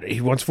 bro? He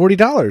wants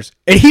 $40.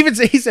 And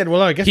he said,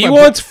 well, I guess He my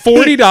wants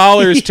book-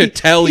 $40 to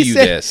tell he you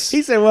said- this.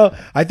 He said, well,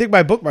 I think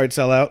my book might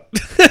sell out.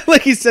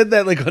 Like he said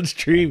that like on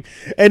stream.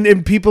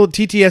 And people,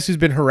 TTS who's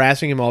been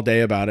harassing him all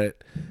day about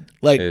it.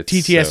 Like It's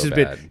TTS so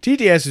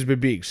has been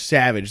being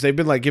savage. They've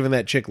been like giving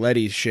that chick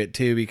Letty shit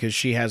too because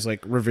she has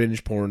like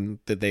revenge porn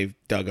that they've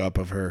dug up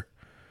of her.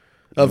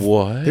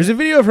 What? There's a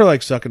video of her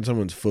like sucking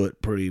someone's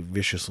foot pretty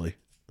viciously.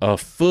 A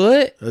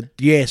foot?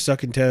 Yeah,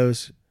 sucking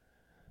toes.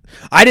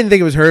 I didn't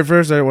think it was her at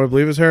first. I didn't want to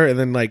believe it was her. And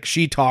then like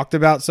she talked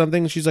about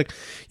something. She's like,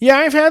 yeah,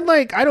 I've had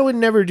like, I would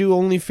never do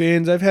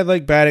OnlyFans. I've had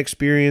like bad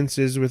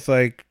experiences with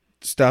like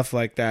stuff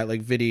like that,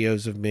 like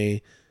videos of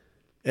me.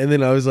 And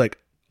then I was like,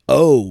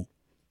 oh,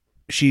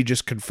 she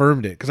just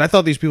confirmed it. Because I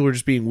thought these people were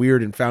just being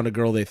weird and found a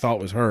girl they thought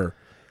was her.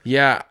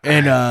 Yeah.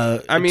 And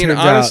I mean, turns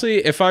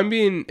honestly, if I'm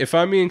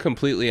being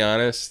completely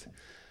honest,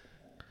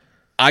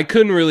 I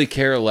couldn't really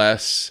care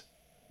less.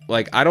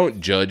 Like, I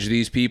don't judge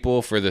these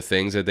people for the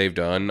things that they've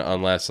done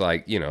unless,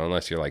 like, you know,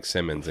 unless you're like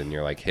Simmons and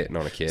you're like hitting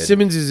on a kid.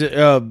 Simmons is,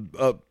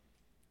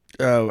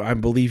 I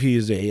believe he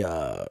is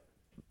a,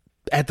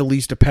 at the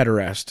least a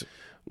pederast.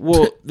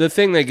 Well, the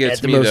thing that gets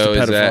At the me most though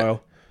a is that pedophile.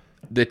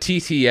 the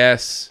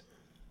TTS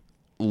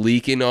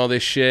leaking all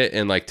this shit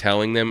and like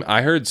telling them.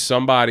 I heard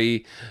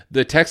somebody,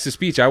 the text to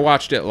speech. I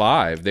watched it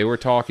live. They were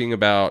talking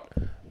about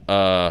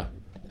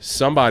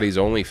somebody's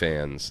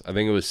OnlyFans. I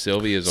think it was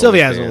Sylvia's.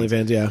 Sylvia has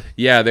OnlyFans, yeah.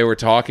 Yeah, they were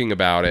talking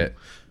about it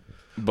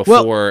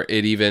before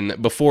it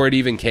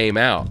even came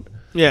out.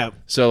 Yeah.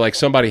 So like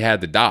somebody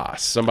had the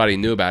DOS, somebody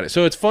knew about it.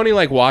 So it's funny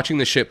like watching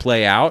the shit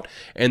play out,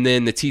 and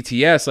then the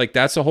TTS, like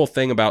that's the whole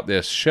thing about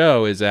this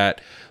show is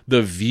that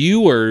the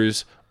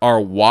viewers are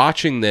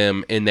watching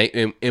them, and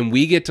and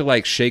we get to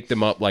like shake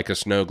them up like a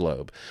snow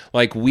globe.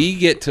 Like we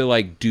get to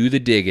like do the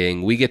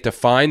digging, we get to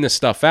find the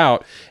stuff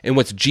out, and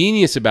what's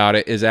genius about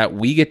it is that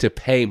we get to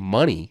pay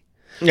money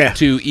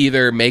to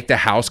either make the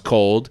house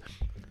cold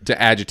to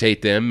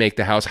agitate them, make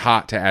the house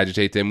hot to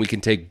agitate them. We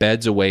can take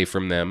beds away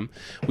from them.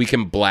 We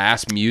can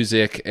blast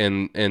music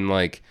and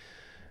like.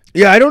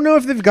 Yeah, I don't know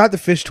if they've got the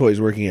fish toys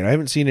working yet. I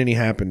haven't seen any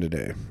happen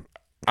today.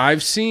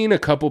 I've seen a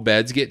couple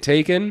beds get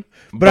taken,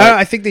 but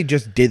I think they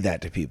just did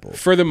that to people.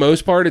 For the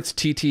most part, it's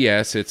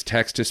TTS, it's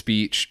text to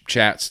speech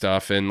chat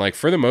stuff, and like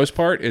for the most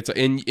part, it's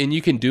and you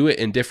can do it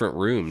in different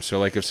rooms. So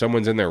like if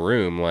someone's in their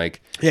room,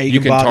 like you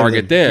can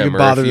target them. You can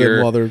bother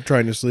them while they're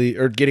trying to sleep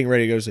or getting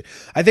ready to go to sleep.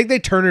 I think they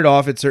turn it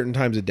off at certain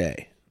times of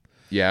day.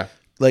 Yeah,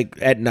 like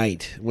at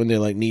night when they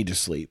like need to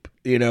sleep,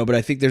 you know. But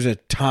I think there's a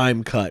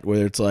time cut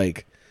where it's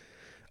like,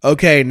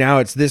 okay, now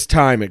it's this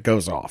time, it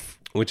goes off.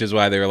 Which is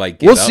why they're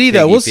like, we'll see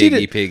that. We'll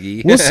see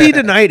piggy. We'll see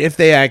tonight if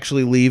they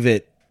actually leave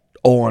it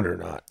on or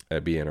not.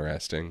 That'd be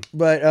interesting.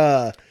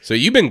 But so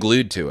you've been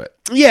glued to it.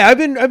 Yeah, I've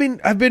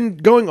been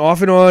going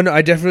off and on.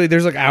 I definitely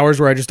there's like hours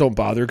where I just don't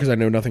bother because I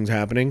know nothing's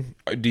happening.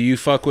 Do you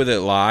fuck with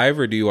it live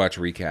or do you watch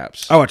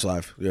recaps? I watch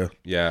live. Yeah,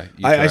 yeah.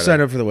 I sign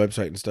up for the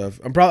website and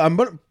stuff. I'm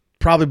gonna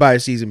probably buy a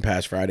season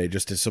pass Friday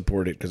just to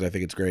support it because I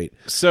think it's great.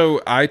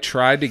 So I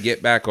tried to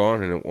get back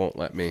on and it won't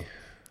let me.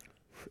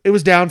 It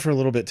was down for a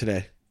little bit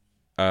today.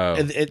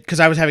 Oh, because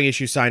I was having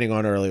issues signing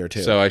on earlier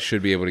too. So I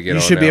should be able to get on.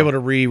 You should be able to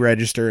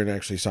re-register and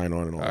actually sign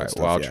on and all that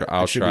stuff. Well,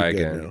 I'll try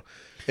again.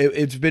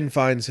 It's been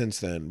fine since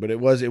then, but it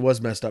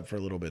was messed up for a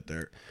little bit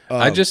there.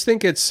 I just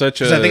think it's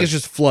such a. I think it's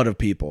just flood of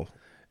people.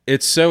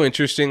 It's so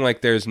interesting.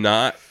 Like, there's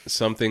not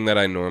something that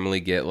I normally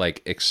get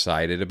like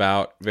excited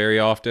about very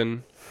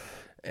often,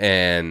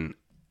 and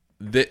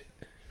the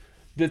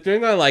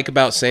thing I like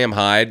about Sam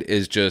Hyde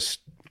is just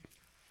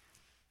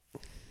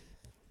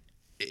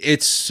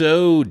it's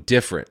so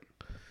different.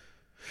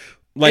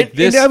 Like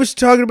this, and I was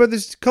talking about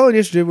this Colin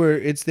yesterday, where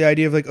it's the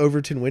idea of like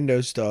Overton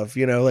Windows stuff.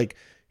 You know, like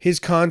his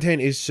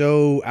content is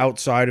so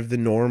outside of the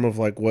norm of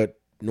like what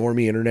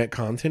normie internet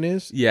content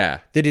is. Yeah,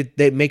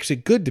 that makes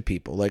it good to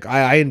people. Like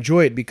I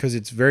enjoy it because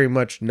it's very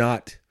much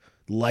not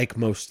like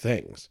most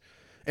things,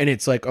 and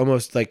it's like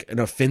almost like an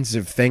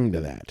offensive thing to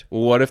that.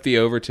 Well, what if the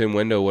Overton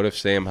window? What if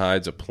Sam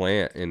Hyde's a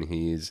plant and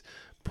he's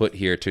put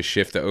here to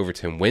shift the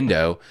Overton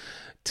window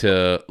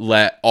to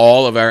let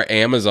all of our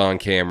Amazon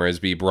cameras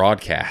be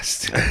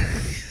broadcast?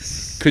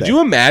 Could you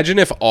imagine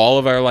if all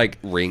of our like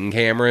Ring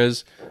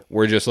cameras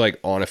were just like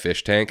on a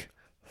fish tank?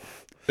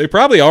 They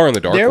probably are on the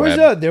dark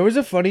web. There was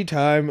a funny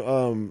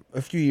time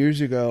a few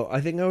years ago.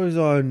 I think I was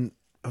on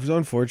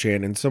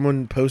 4chan and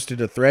someone posted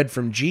a thread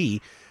from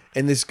G,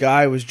 and this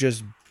guy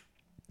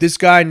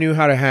knew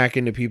how to hack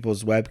into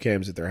people's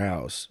webcams at their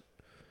house.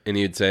 And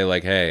he'd say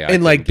like, "Hey,"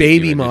 and like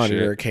baby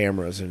monitor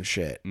cameras and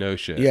shit. No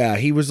shit. Yeah,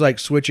 he was like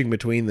switching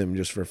between them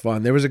just for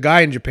fun. There was a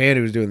guy in Japan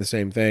who was doing the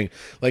same thing.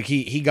 Like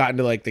he got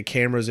into like the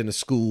cameras in a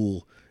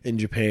school in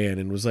Japan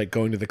and was like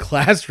going to the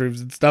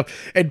classrooms and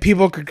stuff, and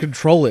people could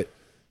control it.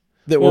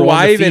 Well,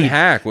 why even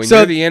hack when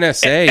you're the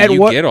NSA?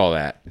 You get all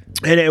that.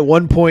 And at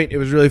one point, it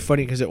was really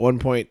funny because at one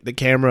point the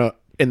camera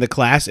in the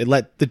class, it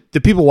let the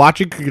people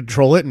watching could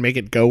control it and make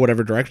it go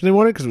whatever direction they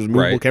wanted because it was a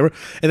movable camera.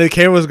 And the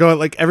camera was going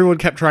like everyone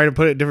kept trying to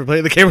put it in different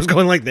places. The camera was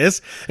going like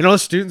this, and all the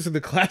students in the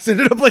class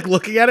ended up like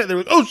looking at it. And they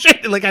were like, "Oh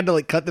shit!" And like had to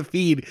like cut the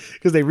feed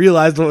because they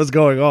realized what was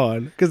going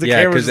on. Because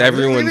because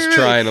everyone's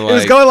trying to like it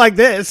was going like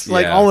this,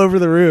 like all over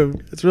the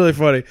room. It's really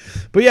funny.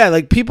 But yeah,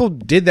 like people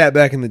did that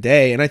back in the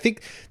day, and I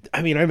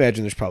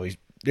imagine there's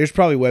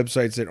probably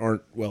websites that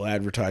aren't well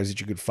advertised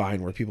that you could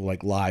find where people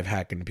like live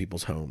hack into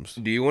people's homes.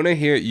 Do you want to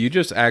hear? You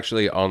just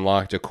actually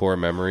unlocked a core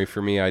memory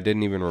for me. I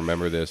didn't even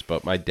remember this,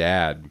 but my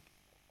dad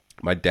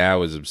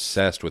was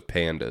obsessed with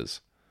pandas.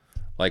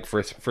 Like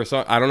for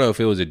some, I don't know if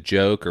it was a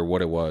joke or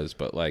what it was,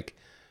 but like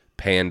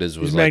pandas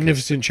was like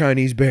magnificent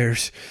Chinese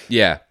bears.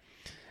 Yeah,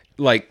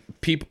 like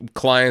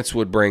clients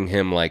would bring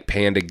him like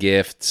panda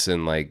gifts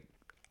and like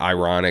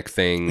ironic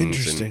things.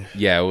 Interesting.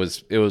 And yeah,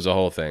 it was a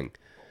whole thing.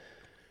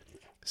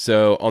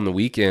 So on the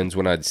weekends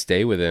when I'd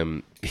stay with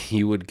him,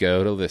 he would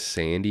go to the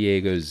San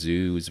Diego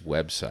Zoo's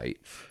website,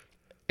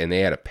 and they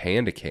had a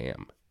panda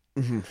cam.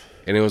 Mm-hmm.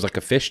 And it was like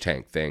a fish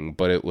tank thing,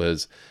 but it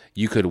was,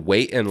 you could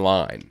wait in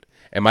line.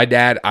 And my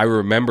dad, I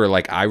remember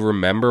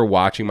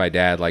watching my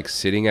dad like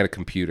sitting at a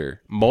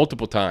computer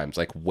multiple times,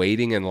 like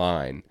waiting in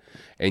line,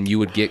 and you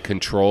would get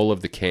control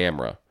of the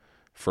camera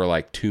for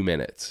like 2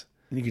 minutes.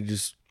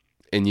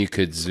 And you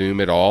could zoom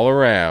it all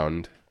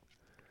around.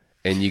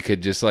 And you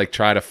could just like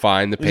try to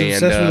find the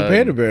panda. Obsessed with the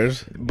panda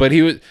bears. But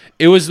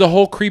it was the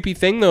whole creepy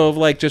thing though of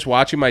like just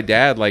watching my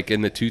dad like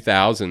in the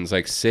 2000s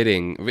like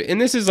sitting, and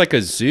this is like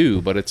a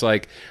zoo, but it's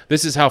like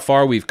this is how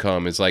far we've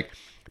come. Is like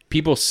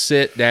people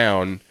sit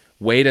down,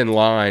 wait in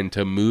line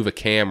to move a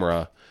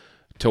camera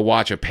to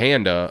watch a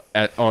panda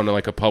on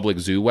like a public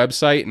zoo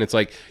website, and it's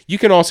like you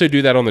can also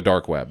do that on the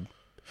dark web.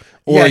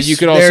 Or Yes, you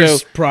could also,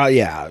 there's or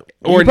you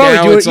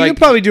now it's you like, can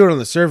probably do it on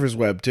the surface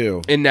web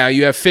too. and now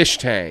you have Fish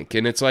Tank,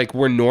 and it's like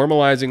we're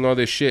normalizing all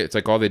this shit. It's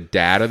like all the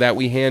data that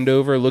we hand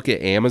over. Look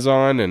at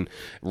Amazon and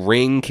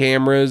Ring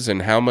cameras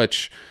and how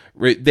much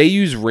they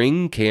use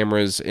Ring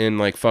cameras in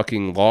like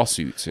fucking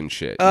lawsuits and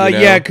shit. You know?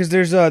 Yeah, because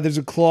there's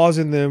a clause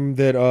in them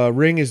that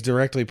Ring is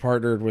directly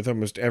partnered with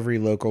almost every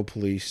local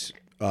police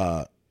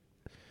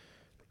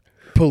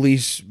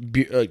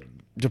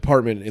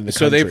department in the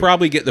So country. they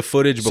probably get the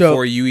footage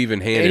before you even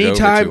hand it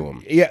over to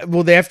them. Yeah,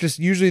 well, they have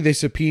to. Usually, they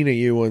subpoena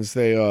you once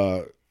they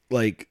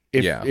like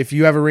if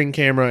you have a Ring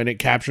camera and it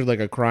captured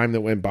like a crime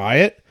that went by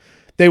it,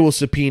 they will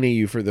subpoena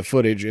you for the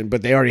footage.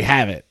 But they already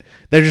have it.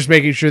 They're just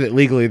making sure that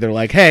legally they're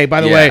like, hey,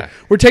 by the way,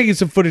 we're taking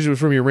some footage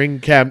from your Ring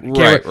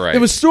camera. Right. It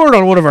was stored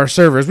on one of our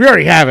servers. We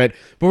already have it,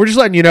 but we're just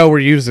letting you know we're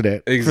using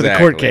it for the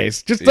court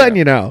case. Just letting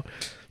you know.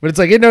 But it's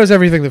like it knows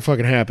everything that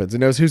fucking happens. It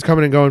knows who's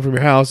coming and going from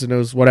your house. It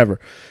knows whatever.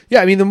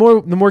 Yeah, I mean, the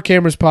more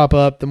cameras pop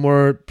up, the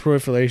more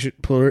proliferation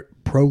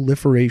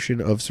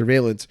of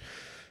surveillance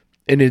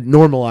and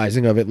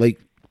normalizing of it. Like,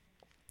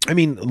 I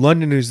mean,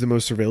 London is the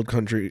most surveilled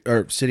country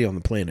or city on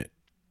the planet.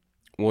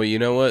 Well, you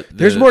know what?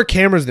 There's more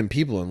cameras than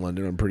people in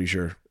London, I'm pretty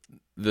sure.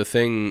 The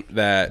thing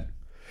that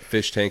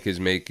Fish Tank is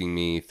making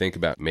me think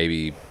about,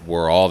 maybe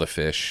we're all the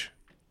fish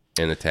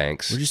in the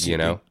tanks. We're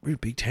a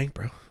big tank,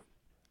 bro.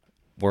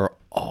 We're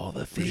all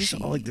the fish. We're just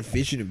all like the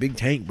fish in a big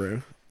tank,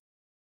 bro.